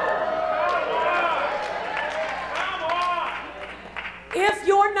that with me. If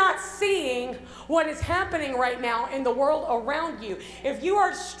you're not seeing what is happening right now in the world around you, if you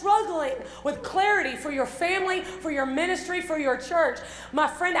are struggling with clarity for your family, for your ministry, for your church, my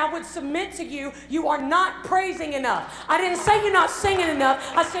friend, I would submit to you, you are not praising enough. I didn't say you're not singing enough.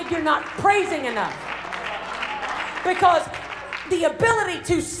 I said you're not praising enough. Because the ability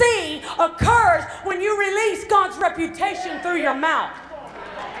to see occurs when you release God's reputation through your mouth.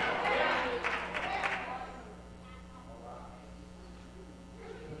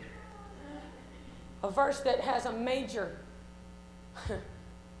 A verse that has a major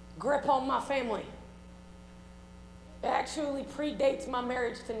grip on my family. It actually predates my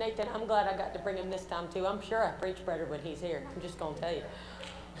marriage to Nathan. I'm glad I got to bring him this time too. I'm sure I preach better when he's here. I'm just going to tell you.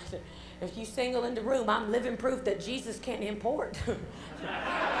 If you single in the room, I'm living proof that Jesus can't import.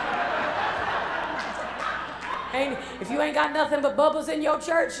 And if you ain't got nothing but bubbles in your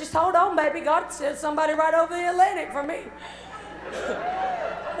church, just hold on, baby. God sent somebody right over the Atlantic for me.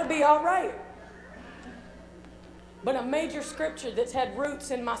 It'll be all right. But a major scripture that's had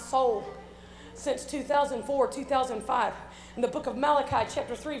roots in my soul since 2004, 2005. In the book of Malachi,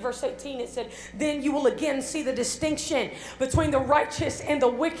 chapter 3, verse 18, it said, "Then you will again see the distinction between the righteous and the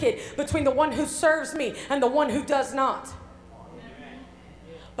wicked, between the one who serves me and the one who does not."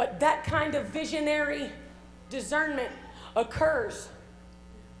 But that kind of visionary discernment occurs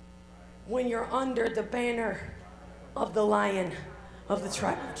when you're under the banner of the Lion of the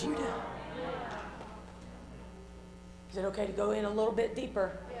tribe of Judah. Is it okay to go in a little bit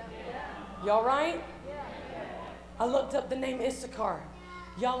deeper? Y'all right? I looked up the name Issachar.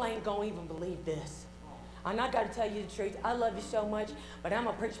 Y'all ain't gonna even believe this. And I got to tell you the truth. I love you so much, but I'm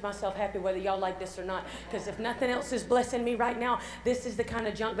going to preach myself happy whether y'all like this or not. Because if nothing else is blessing me right now, this is the kind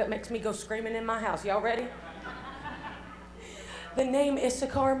of junk that makes me go screaming in my house. Y'all ready? The name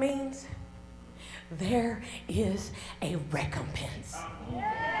Issachar means there is a recompense.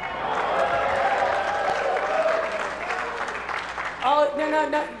 Oh,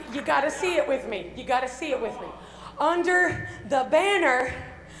 no. You got to see it with me. You got to see it with me. Under the banner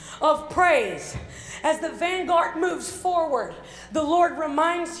of praise, as the vanguard moves forward, the Lord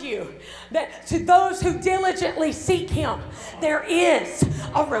reminds you that to those who diligently seek Him, there is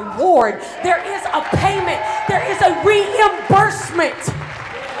a reward. There is a payment. There is a reimbursement.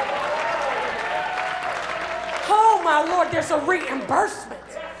 Oh, my Lord, there's a reimbursement.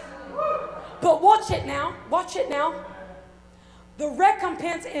 But watch it now. Watch it now. The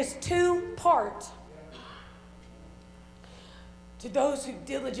recompense is two-part. To those who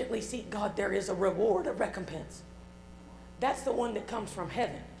diligently seek God, there is a reward, a recompense. That's the one that comes from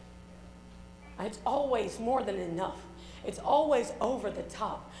heaven. It's always more than enough. It's always over the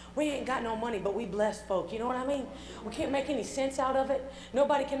top. We ain't got no money, but we bless folk. You know what I mean? We can't make any sense out of it.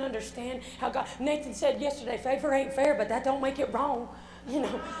 Nobody can understand how God... Nathan said yesterday, favor ain't fair, but that don't make it wrong. You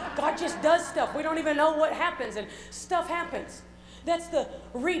know, God just does stuff. We don't even know what happens, and stuff happens. That's the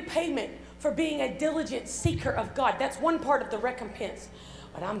repayment for being a diligent seeker of God. That's one part of the recompense.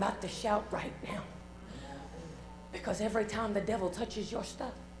 But I'm about to shout right now. Because every time the devil touches your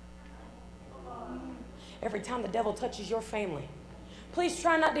stuff, every time the devil touches your family, please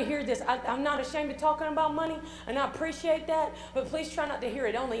try not to hear this. I'm not ashamed of talking about money, and I appreciate that, but please try not to hear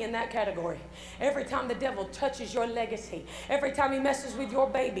it only in that category. Every time the devil touches your legacy, every time he messes with your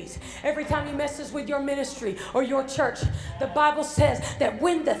babies, every time he messes with your ministry or your church, the Bible says that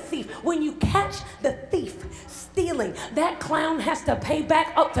when you catch the thief stealing, that clown has to pay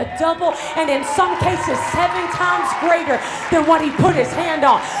back up to double, and in some cases 7 times greater than what he put his hand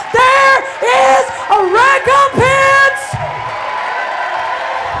on. There is a recompense.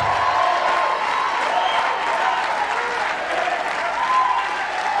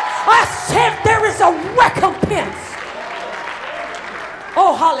 I said there is a recompense.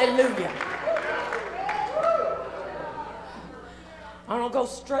 Oh, hallelujah. I don't go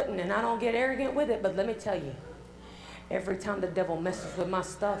strutting and I don't get arrogant with it, but let me tell you, every time the devil messes with my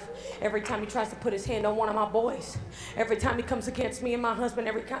stuff, every time he tries to put his hand on one of my boys, every time he comes against me and my husband,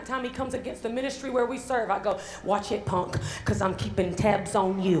 every time he comes against the ministry where we serve, I go, watch it, punk, because I'm keeping tabs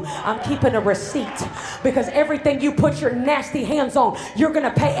on you. I'm keeping a receipt, because everything you put your nasty hands on, you're going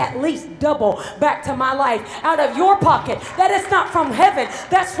to pay at least double back to my life out of your pocket. That is not from heaven,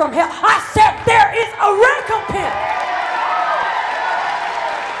 that's from hell. I said there is a recompense.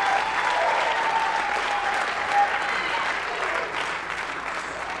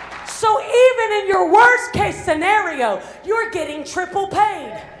 So even in your worst case scenario, you're getting triple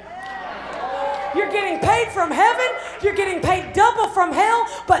paid. You're getting paid from heaven, you're getting paid double from hell,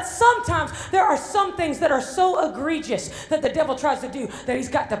 but sometimes there are some things that are so egregious that the devil tries to do that he's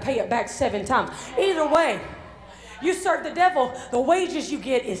got to pay it back 7 times. Either way, you serve the devil, the wages you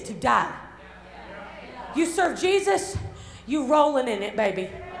get is to die. You serve Jesus, you rolling in it,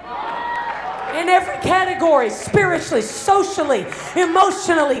 baby. In every category, spiritually, socially,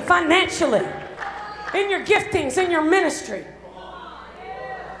 emotionally, financially, in your giftings, in your ministry.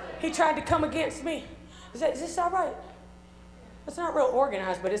 He tried to come against me. Is this all right? It's not real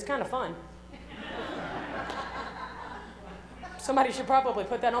organized, but it's kind of fun. Somebody should probably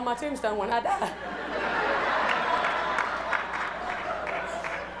put that on my tombstone when I die.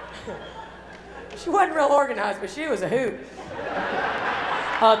 She wasn't real organized, but she was a hoot.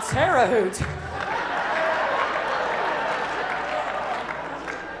 A terror hoot.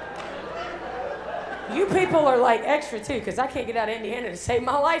 You people are like extra too, because I can't get out of Indiana to save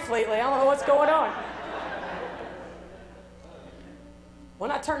my life lately. I don't know what's going on.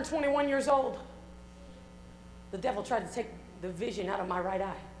 When I turned 21 years old, the devil tried to take the vision out of my right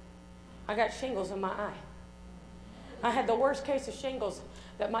eye. I got shingles in my eye. I had the worst case of shingles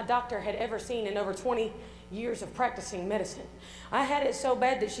that my doctor had ever seen in over 20 years of practicing medicine. I had it so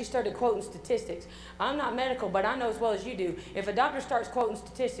bad that she started quoting statistics. I'm not medical, but I know as well as you do, if a doctor starts quoting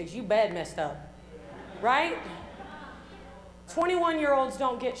statistics, you bad messed up. Right? 21-year-olds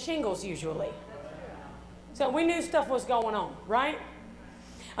don't get shingles usually. So we knew stuff was going on, right?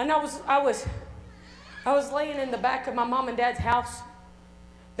 And I was laying in the back of my mom and dad's house.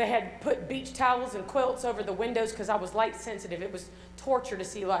 They had put beach towels and quilts over the windows because I was light sensitive. It was torture to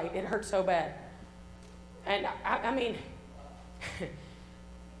see light. It hurt so bad. And I mean,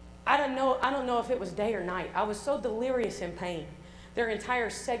 I don't know if it was day or night. I was so delirious in pain. There are entire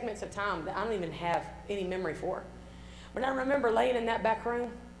segments of time that I don't even have any memory for. But I remember laying in that back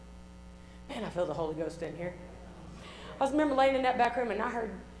room. Man, I feel the Holy Ghost in here. I remember laying in that back room and I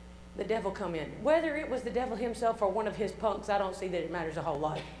heard the devil come in. Whether it was the devil himself or one of his punks, I don't see that it matters a whole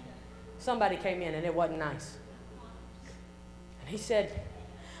lot. Somebody came in and it wasn't nice. And he said,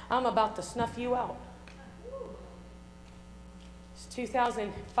 I'm about to snuff you out. It's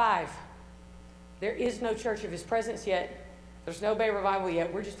 2005. There is no Church of His Presence yet. There's no Bay Revival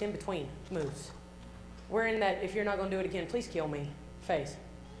yet. We're just in between moves. We're in that, if you're not going to do it again, please kill me phase.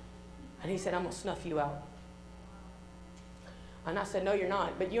 And he said, I'm going to snuff you out. And I said, no, you're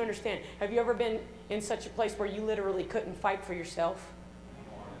not. But you understand, have you ever been in such a place where you literally couldn't fight for yourself?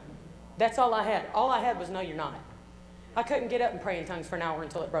 That's all I had. All I had was, no, you're not. I couldn't get up and pray in tongues for an hour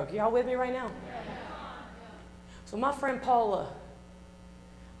until it broke. Y'all with me right now? So my friend Paula,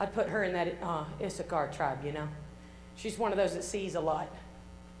 I'd put her in that Issachar tribe, you know. She's one of those that sees a lot.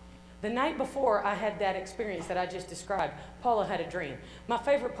 The night before I had that experience that I just described, Paula had a dream. My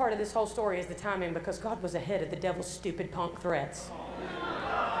favorite part of this whole story is the timing, because God was ahead of the devil's stupid punk threats.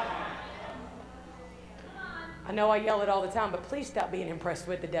 I know I yell it all the time, but please stop being impressed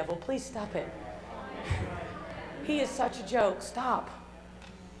with the devil. Please stop it. He is such a joke. Stop.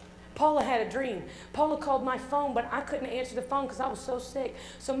 Paula had a dream. Paula called my phone, but I couldn't answer the phone because I was so sick.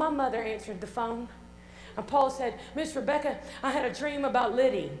 So my mother answered the phone. And Paula said, Miss Rebecca, I had a dream about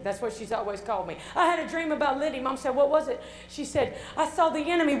Liddy. That's what she's always called me. I had a dream about Liddy. Mom said, what was it? She said, I saw the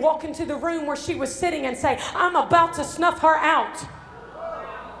enemy walk into the room where she was sitting and say, I'm about to snuff her out.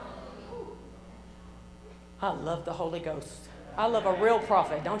 I love the Holy Ghost. I love a real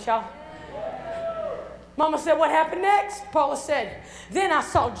prophet, don't y'all? Mama said, what happened next? Paula said, then I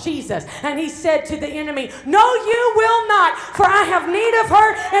saw Jesus, and he said to the enemy, no, you will not, for I have need of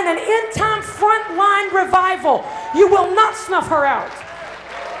her in an end-time front-line revival. You will not snuff her out.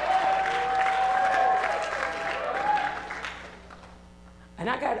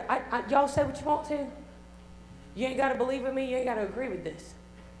 And y'all say what you want to. You ain't got to believe with me. You ain't got to agree with this.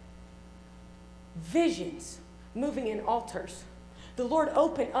 Visions moving in altars. the Lord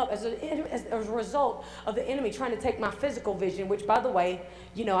opened up as a result of the enemy trying to take my physical vision, which, by the way,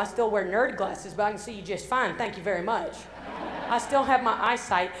 you know, I still wear nerd glasses, but I can see you just fine. Thank you very much. I still have my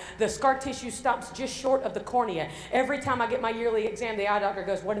eyesight. The scar tissue stops just short of the cornea. Every time I get my yearly exam, the eye doctor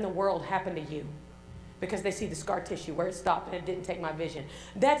goes, what in the world happened to you? Because they see the scar tissue where it stopped and it didn't take my vision.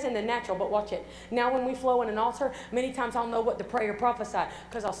 That's in the natural, but watch it. Now when we flow in an altar, many times I'll know what to pray or prophesy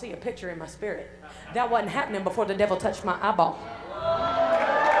because I'll see a picture in my spirit. That wasn't happening before the devil touched my eyeball.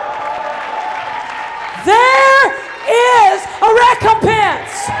 There is a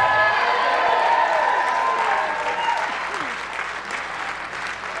recompense.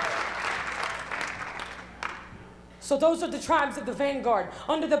 So those are the tribes of the vanguard.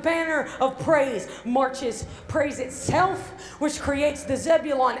 Under the banner of praise marches praise itself, which creates the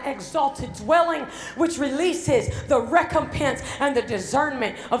Zebulon exalted dwelling, which releases the recompense and the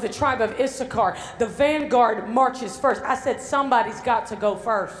discernment of the tribe of Issachar. The vanguard marches first. I said somebody's got to go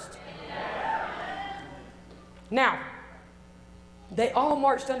first. Now, they all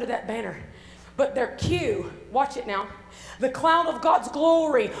marched under that banner. But their cue, watch it now, the cloud of God's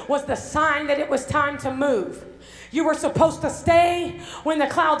glory was the sign that it was time to move. You were supposed to stay when the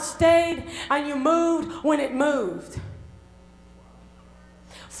cloud stayed, and you moved when it moved.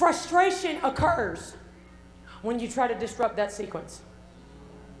 Frustration occurs when you try to disrupt that sequence.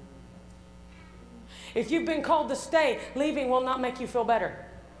 If you've been called to stay, leaving will not make you feel better.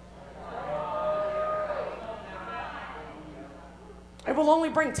 It will only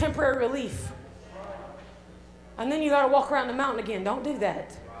bring temporary relief. And then you got to walk around the mountain again. Don't do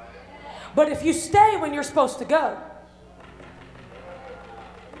that. But if you stay when you're supposed to go,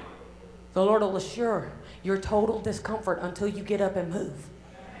 the Lord will assure your total discomfort until you get up and move.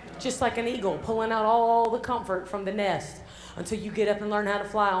 Just like an eagle pulling out all the comfort from the nest until you get up and learn how to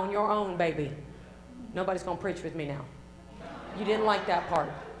fly on your own, baby. Nobody's going to preach with me now. You didn't like that part.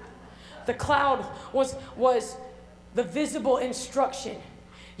 The cloud was the visible instruction.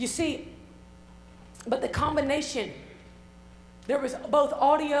 You see, but the combination, there was both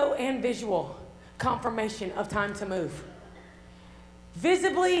audio and visual confirmation of time to move.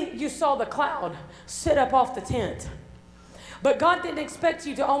 Visibly, you saw the cloud sit up off the tent. But God didn't expect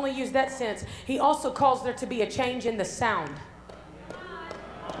you to only use that sense. He also caused there to be a change in the sound.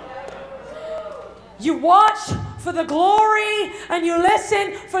 You watch for the glory and you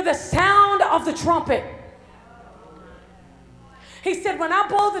listen for the sound of the trumpet. He said, when I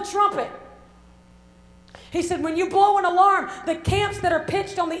blow the trumpet, he said, when you blow an alarm, the camps that are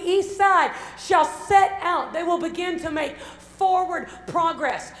pitched on the east side shall set out. They will begin to make forward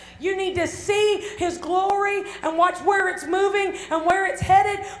progress. You need to see his glory and watch where it's moving and where it's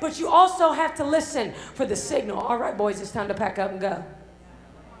headed, but you also have to listen for the signal. All right, boys, it's time to pack up and go.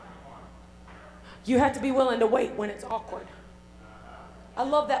 You have to be willing to wait when it's awkward. I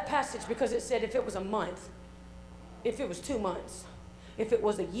love that passage because it said if it was a month, if it was 2 months, if it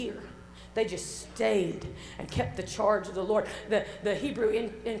was a year, they just stayed and kept the charge of the Lord. The Hebrew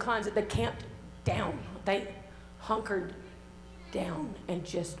inclines it, they camped down. They hunkered down and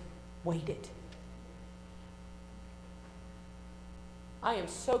just waited. I am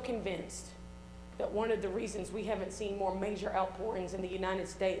so convinced that one of the reasons we haven't seen more major outpourings in the United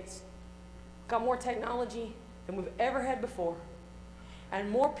States, got more technology than we've ever had before, and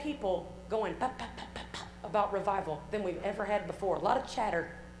more people going about revival than we've ever had before. A lot of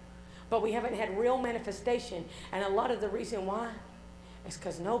chatter, but we haven't had real manifestation. And a lot of the reason why is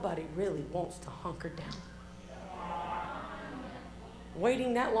because nobody really wants to hunker down.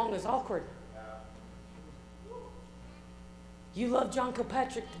 Waiting that long is awkward. You love John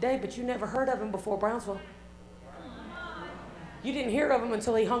Kilpatrick today, but you never heard of him before Brownsville. You didn't hear of him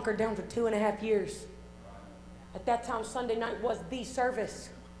until he hunkered down for 2.5 years. At that time, Sunday night was the service.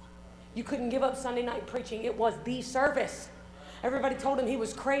 You couldn't give up Sunday night preaching. It was the service. Everybody told him he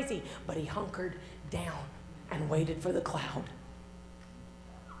was crazy, but he hunkered down and waited for the cloud.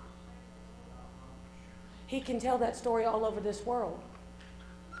 He can tell that story all over this world.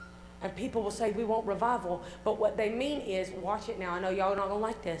 And people will say, we want revival. But what they mean is, watch it now. I know y'all not going to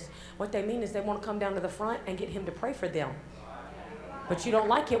like this. What they mean is they want to come down to the front and get him to pray for them. But you don't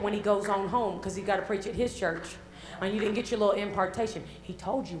like it when he goes on home because he got to preach at his church. And you didn't get your little impartation. He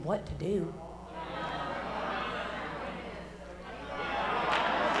told you what to do.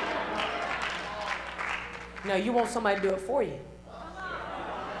 No, you want somebody to do it for you.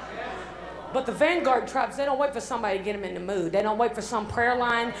 But the vanguard tribes, they don't wait for somebody to get them in the mood. They don't wait for some prayer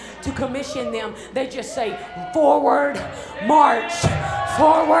line to commission them. They just say, forward, march,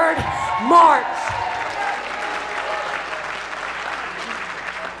 forward, march.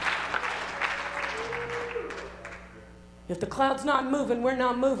 If the cloud's not moving, we're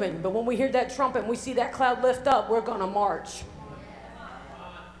not moving. But when we hear that trumpet and we see that cloud lift up, we're going to march.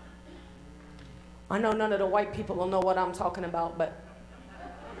 I know none of the white people will know what I'm talking about, but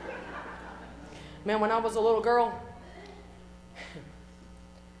man, when I was a little girl,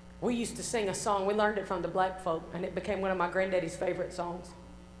 we used to sing a song. We learned it from the black folk, and it became one of my granddaddy's favorite songs.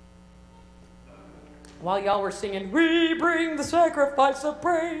 While y'all were singing, we bring the sacrifice of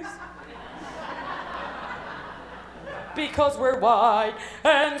praise because we're white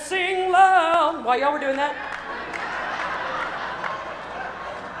and sing loud. While y'all were doing that,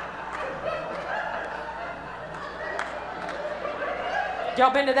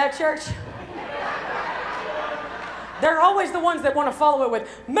 y'all been to that church? They're always the ones that want to follow it with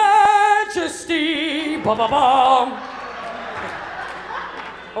majesty. Ba ba ba.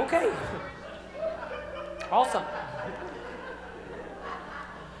 Okay. Awesome.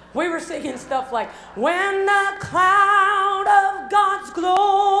 We were singing stuff like, when the cloud of God's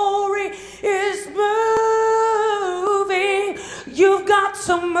glory is moving, you've got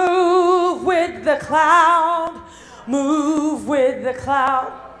to move with the cloud. Move with the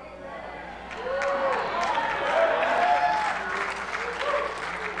cloud.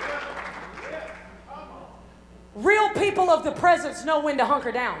 Real people of the presence know when to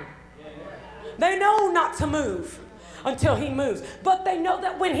hunker down. They know not to move until he moves. But they know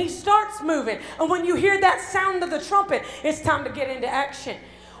that when he starts moving, and when you hear that sound of the trumpet, it's time to get into action.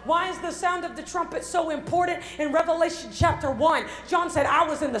 Why is the sound of the trumpet so important? In Revelation chapter 1, John said, I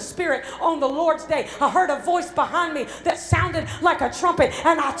was in the Spirit on the Lord's day. I heard a voice behind me that sounded like a trumpet,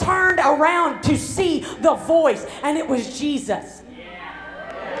 and I turned around to see the voice, and it was Jesus.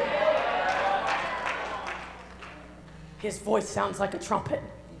 His voice sounds like a trumpet.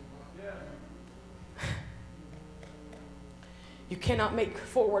 You cannot make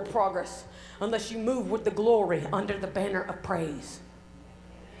forward progress unless you move with the glory under the banner of praise.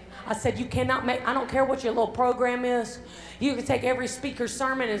 I said you cannot make, I don't care what your little program is. You can take every speaker's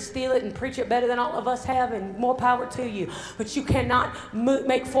sermon and steal it and preach it better than all of us have, and more power to you. But you cannot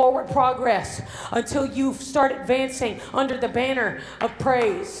make forward progress until you start advancing under the banner of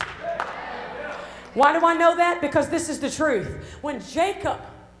praise. Why do I know that? Because this is the truth. When Jacob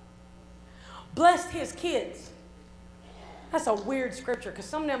blessed his kids, that's a weird scripture because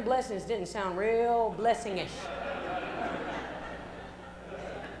some of them blessings didn't sound real blessing-ish.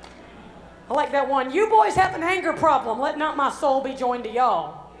 I like that one. You boys have an anger problem. Let not my soul be joined to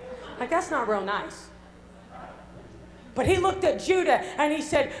y'all. Like, that's not real nice. But he looked at Judah and he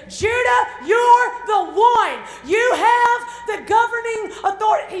said, Judah, you're the one. You have the governing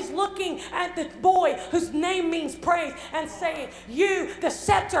authority. He's looking at the boy whose name means praise and saying, you, the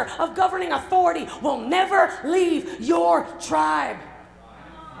scepter of governing authority, will never leave your tribe.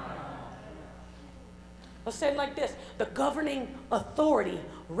 Let's say it like this. The governing authority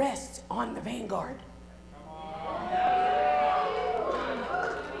rests on the vanguard.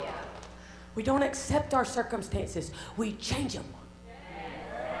 We don't accept our circumstances. We change them.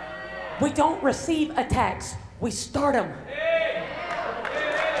 We don't receive attacks. We start them.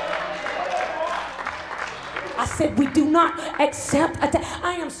 I said we do not accept attack.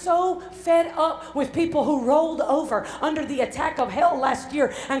 I am so fed up with people who rolled over under the attack of hell last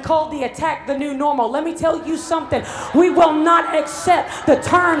year and called the attack the new normal. Let me tell you something. We will not accept the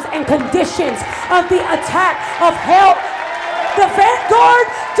terms and conditions of the attack of hell. The vanguard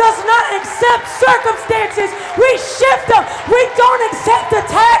does not accept circumstances. We shift them. We don't accept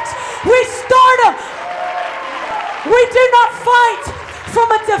attacks. We start them. We do not fight from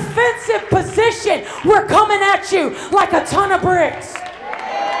a defensive position. We're coming at you like a ton of bricks.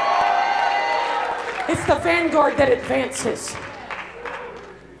 It's the vanguard that advances.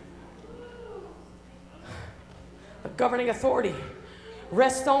 The governing authority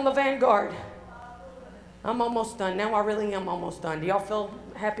rests on the vanguard. I'm almost done. Now I really am almost done. Do y'all feel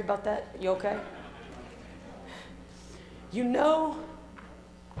happy about that? You okay? You know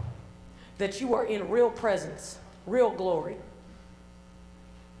that you are in real presence, real glory,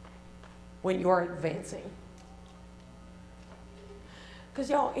 when you are advancing. Because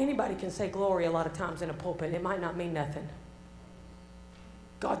y'all, anybody can say glory a lot of times in a pulpit. It might not mean nothing.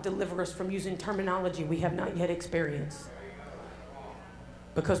 God deliver us from using terminology we have not yet experienced,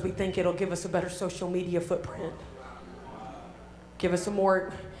 because we think it'll give us a better social media footprint. Give us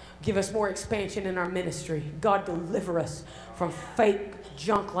more expansion in our ministry. God deliver us from fake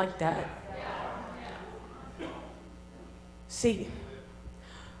junk like that. See,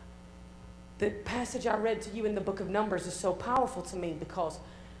 the passage I read to you in the book of Numbers is so powerful to me because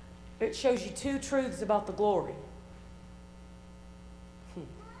it shows you two truths about the glory.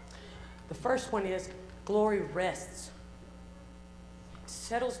 The first one is glory rests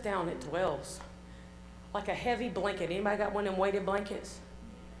settles down, it dwells. Like a heavy blanket. Anybody got one of them weighted blankets?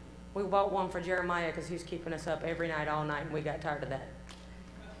 We bought one for Jeremiah because he was keeping us up every night, all night, and we got tired of that.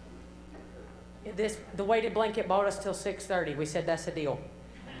 The weighted blanket bought us till 6:30. We said that's a deal.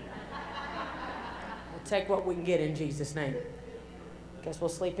 We'll take what we can get in Jesus' name. Guess we'll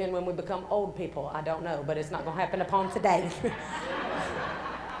sleep in when we become old people. I don't know, but it's not going to happen upon today.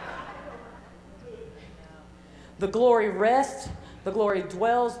 The glory rests, the glory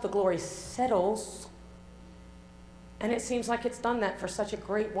dwells, the glory settles. And it seems like it's done that for such a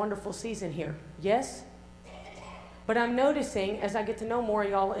great, wonderful season here. Yes? But I'm noticing, as I get to know more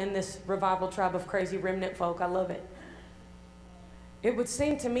of y'all in this revival tribe of crazy remnant folk, I love it. It would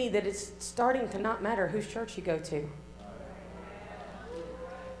seem to me that it's starting to not matter whose church you go to.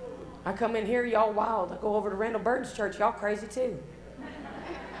 I come in here, y'all wild. I go over to Randall Burton's church, y'all crazy too.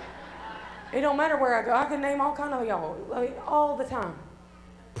 It don't matter where I go. I can name all kind of y'all, all the time.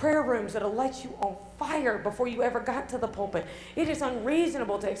 Prayer rooms that'll light you on fire before you ever got to the pulpit. It is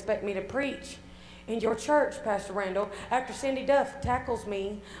unreasonable to expect me to preach in your church, Pastor Randall, after Cindy Duff tackles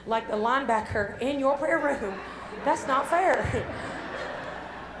me like the linebacker in your prayer room. That's not fair.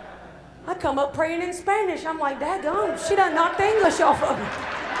 I come up praying in Spanish. I'm like, daggone, she done knocked the English off of me.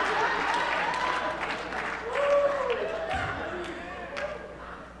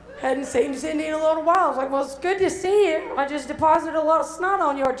 Hadn't seen Cindy in a little while. I was like, well, it's good to see you. I just deposited a lot of snot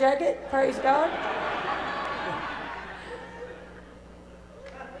on your jacket. Praise God.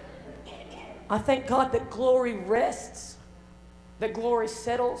 I thank God that glory rests, that glory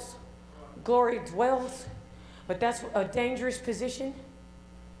settles, glory dwells. But that's a dangerous position.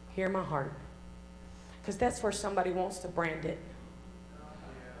 Hear my heart. Because that's where somebody wants to brand it.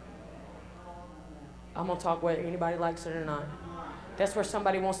 I'm going to talk whether anybody likes it or not. That's where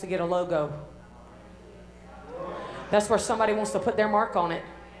somebody wants to get a logo. That's where somebody wants to put their mark on it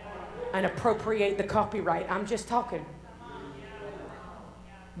and appropriate the copyright. I'm just talking.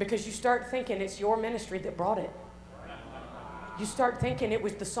 Because you start thinking it's your ministry that brought it. You start thinking it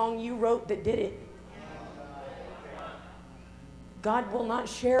was the song you wrote that did it. God will not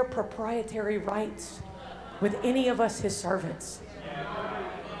share proprietary rights with any of us, his servants.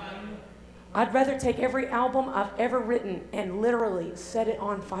 I'd rather take every album I've ever written and literally set it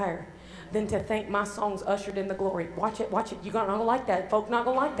on fire than to think my songs ushered in the glory. Watch it, watch it. You're not going to like that. Folk not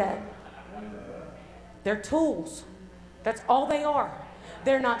going to like that. They're tools. That's all they are.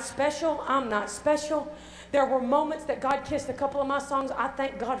 They're not special. I'm not special. There were moments that God kissed a couple of my songs. I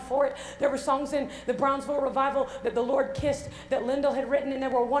thank God for it. There were songs in the Brownsville revival that the Lord kissed that Lyndall had written, and they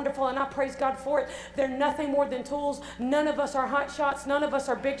were wonderful, and I praise God for it. They're nothing more than tools. None of us are hot shots. None of us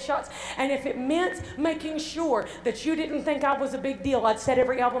are big shots. And if it meant making sure that you didn't think I was a big deal, I'd set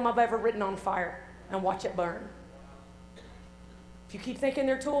every album I've ever written on fire and watch it burn. If you keep thinking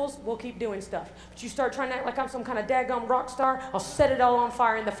they're tools, we'll keep doing stuff. But you start trying to act like I'm some kind of daggone rock star, I'll set it all on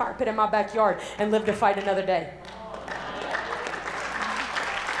fire in the fire pit in my backyard and live to fight another day.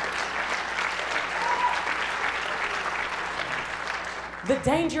 The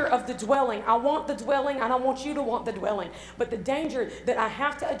danger of the dwelling. I want the dwelling, and I want you to want the dwelling. But the danger that I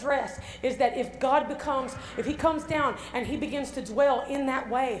have to address is that if he comes down and he begins to dwell in that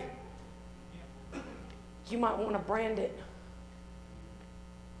way, you might want to brand it.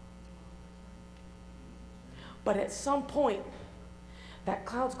 But at some point, that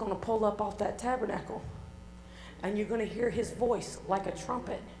cloud's going to pull up off that tabernacle, and you're going to hear his voice like a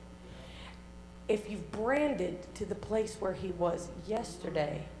trumpet. If you've branded to the place where he was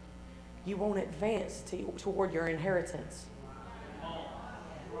yesterday, you won't advance toward your inheritance.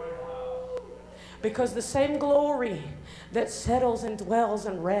 Because the same glory that settles and dwells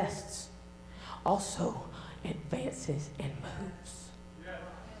and rests also advances and moves.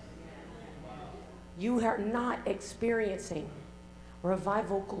 You are not experiencing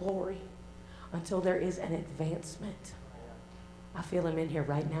revival glory until there is an advancement. I feel him in here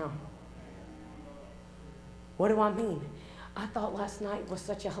right now. What do I mean? I thought last night was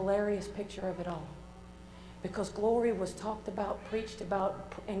such a hilarious picture of it all. Because glory was talked about, preached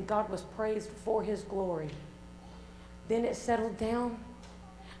about, and God was praised for his glory. Then it settled down,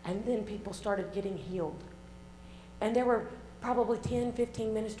 and then people started getting healed. And there were probably 10,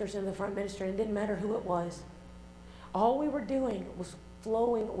 15 ministers in the front ministry, and it didn't matter who it was. All we were doing was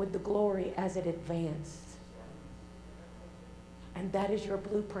flowing with the glory as it advanced. And that is your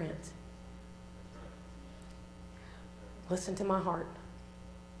blueprint. Listen to my heart.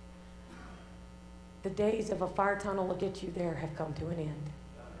 The days of a fire tunnel will get you there have come to an end.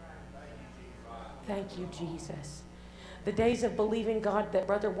 Thank you, Jesus. The days of believing God that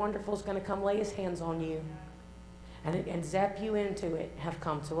Brother Wonderful is going to come lay his hands on you and zap you into it have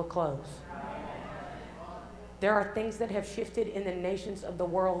come to a close. There are things that have shifted in the nations of the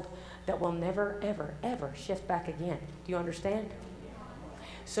world that will never, ever, ever shift back again. Do you understand?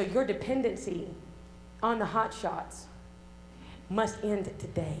 So your dependency on the hot shots must end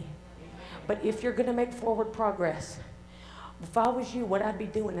today. But if you're going to make forward progress, if I was you, what I'd be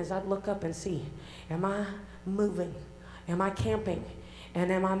doing is I'd look up and see, am I moving? Am I camping?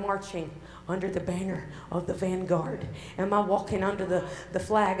 And am I marching under the banner of the vanguard? Am I walking under the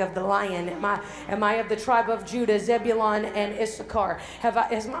flag of the lion? Am I of the tribe of Judah, Zebulun, and Issachar?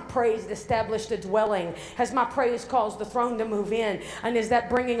 Has my praise established a dwelling? Has my praise caused the throne to move in? And is that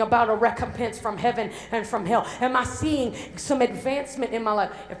bringing about a recompense from heaven and from hell? Am I seeing some advancement in my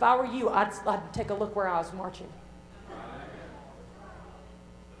life? If I were you, I'd take a look where I was marching.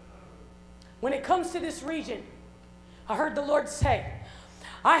 When it comes to this region, I heard the Lord say,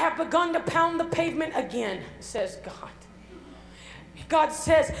 I have begun to pound the pavement again, says God. God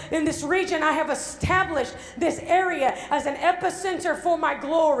says, in this region, I have established this area as an epicenter for my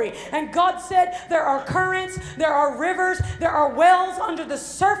glory. And God said, there are currents, there are rivers, there are wells under the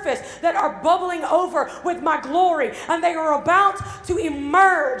surface that are bubbling over with my glory. And they are about to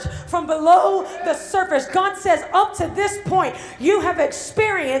emerge from below the surface. God says, up to this point, you have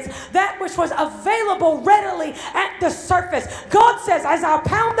experienced that which was available readily at the surface. God says, as I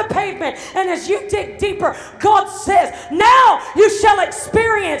pound the pavement and as you dig deeper, God says, now you shall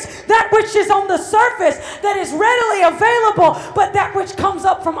experience that which is on the surface that is readily available, but that which comes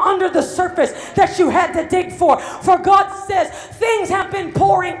up from under the surface that you had to dig for. For God says things have been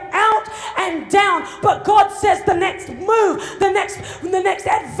pouring out and down, but God says the next move, the next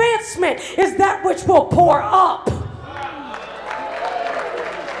advancement is that which will pour up.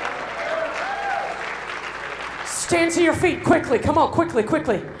 Stand to your feet quickly. Come on, quickly,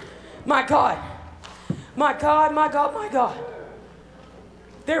 quickly. My God. My God, my God, my God.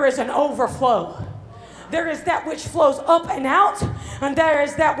 There is an overflow. There is that which flows up and out, and there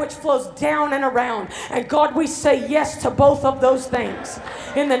is that which flows down and around. And God, we say yes to both of those things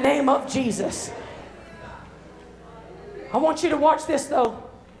in the name of Jesus. I want you to watch this though.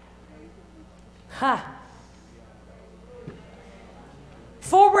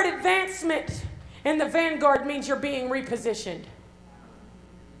 Forward advancement in the vanguard means you're being repositioned.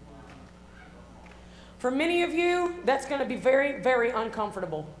 For many of you, that's going to be very, very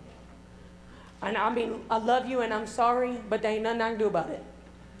uncomfortable. And I mean, I love you and I'm sorry, but there ain't nothing I can do about it.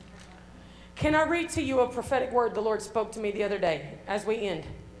 Can I read to you a prophetic word the Lord spoke to me the other day as we end?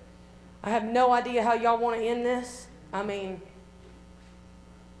 I have no idea how y'all want to end this. I mean,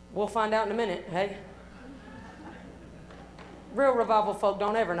 we'll find out in a minute, hey? Real revival folk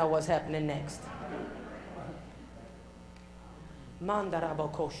don't ever know what's happening next.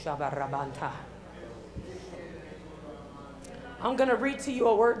 I'm going to read to you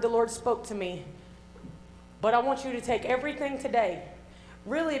a word the Lord spoke to me, but I want you to take everything today.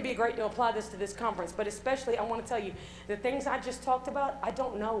 Really, it'd be great to apply this to this conference, but especially I want to tell you, the things I just talked about, I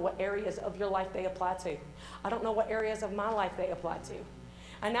don't know what areas of your life they apply to. I don't know what areas of my life they apply to.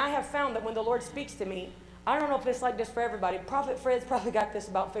 And I have found that when the Lord speaks to me, I don't know if it's like this for everybody. Prophet Fred's probably got this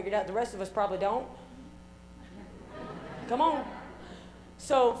about figured out. The rest of us probably don't. Come on.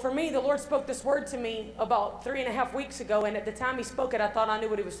 So for me, the Lord spoke this word to me about 3.5 weeks ago, and at the time he spoke it, I thought I knew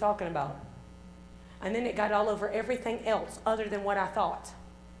what he was talking about. And then it got all over everything else other than what I thought.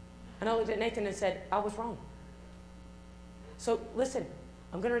 And I looked at Nathan and said, I was wrong. So listen,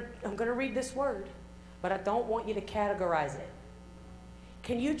 I'm gonna read this word, but I don't want you to categorize it.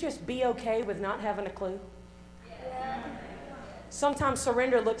 Can you just be okay with not having a clue? Yeah. Sometimes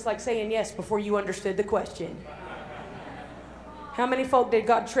surrender looks like saying yes before you understood the question. How many folk did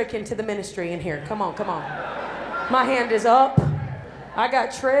God trick into the ministry in here? Come on, come on. My hand is up. I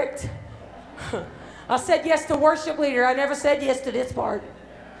got tricked. I said yes to worship leader. I never said yes to this part.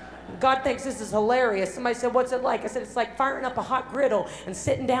 God thinks this is hilarious. Somebody said, what's it like? I said, it's like firing up a hot griddle and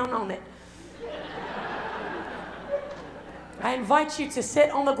sitting down on it. I invite you to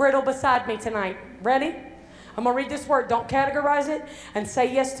sit on the griddle beside me tonight. Ready? I'm going to read this word. Don't categorize it and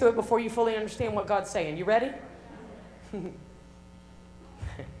say yes to it before you fully understand what God's saying. You ready?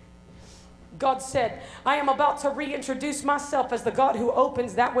 God said, I am about to reintroduce myself as the God who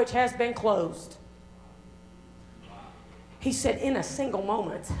opens that which has been closed. He said, in a single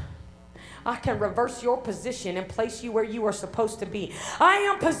moment, I can reverse your position and place you where you are supposed to be. I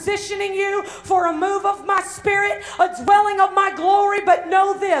am positioning you for a move of my spirit, a dwelling of my glory, but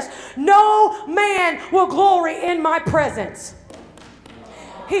know this, no man will glory in my presence.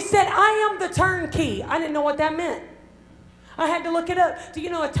 He said, I am the turnkey. I didn't know what that meant. I had to look it up. Do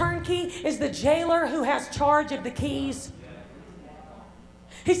you know a turnkey is the jailer who has charge of the keys?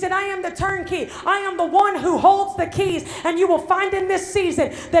 He said, I am the turnkey. I am the one who holds the keys. And you will find in this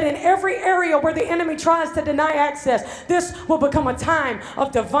season that in every area where the enemy tries to deny access, this will become a time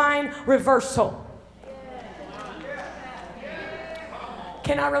of divine reversal.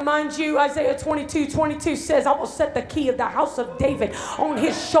 Can I remind you, Isaiah 22:22 says, I will set the key of the house of David on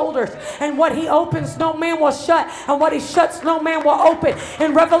his shoulders. And what he opens, no man will shut. And what he shuts, no man will open.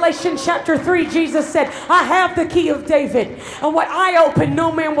 In Revelation chapter 3, Jesus said, I have the key of David. And what I open,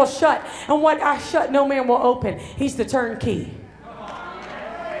 no man will shut. And what I shut, no man will open. He's the turnkey.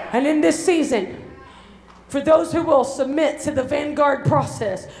 And in this season, for those who will submit to the vanguard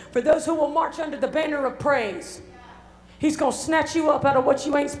process, for those who will march under the banner of praise, He's going to snatch you up out of what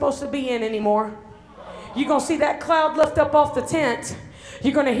you ain't supposed to be in anymore. You're going to see that cloud lift up off the tent.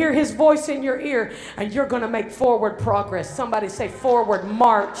 You're going to hear his voice in your ear, and you're going to make forward progress. Somebody say forward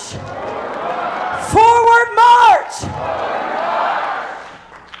march. Forward march.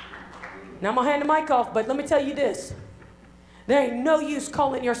 Now I'm going to hand the mic off, but let me tell you this. There ain't no use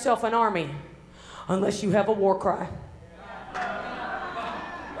calling yourself an army unless you have a war cry.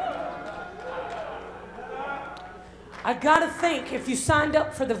 I gotta think, if you signed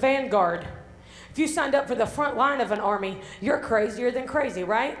up for the vanguard, if you signed up for the front line of an army, you're crazier than crazy,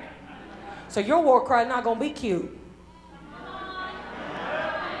 right? So your war cry is not gonna be cute.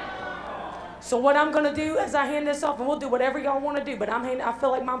 So what I'm gonna do as I hand this off, and we'll do whatever y'all wanna do, but I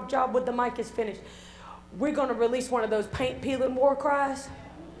feel like my job with the mic is finished. We're gonna release one of those paint peeling war cries,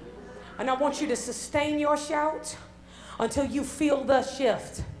 and I want you to sustain your shout until you feel the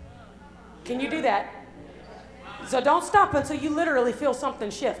shift. Can you do that? So don't stop until you literally feel something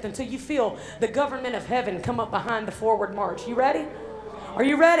shift, until you feel the government of heaven come up behind the forward march. You ready? Are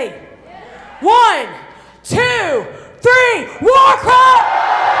you ready? 1, 2, 3, war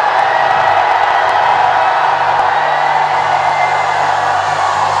cry!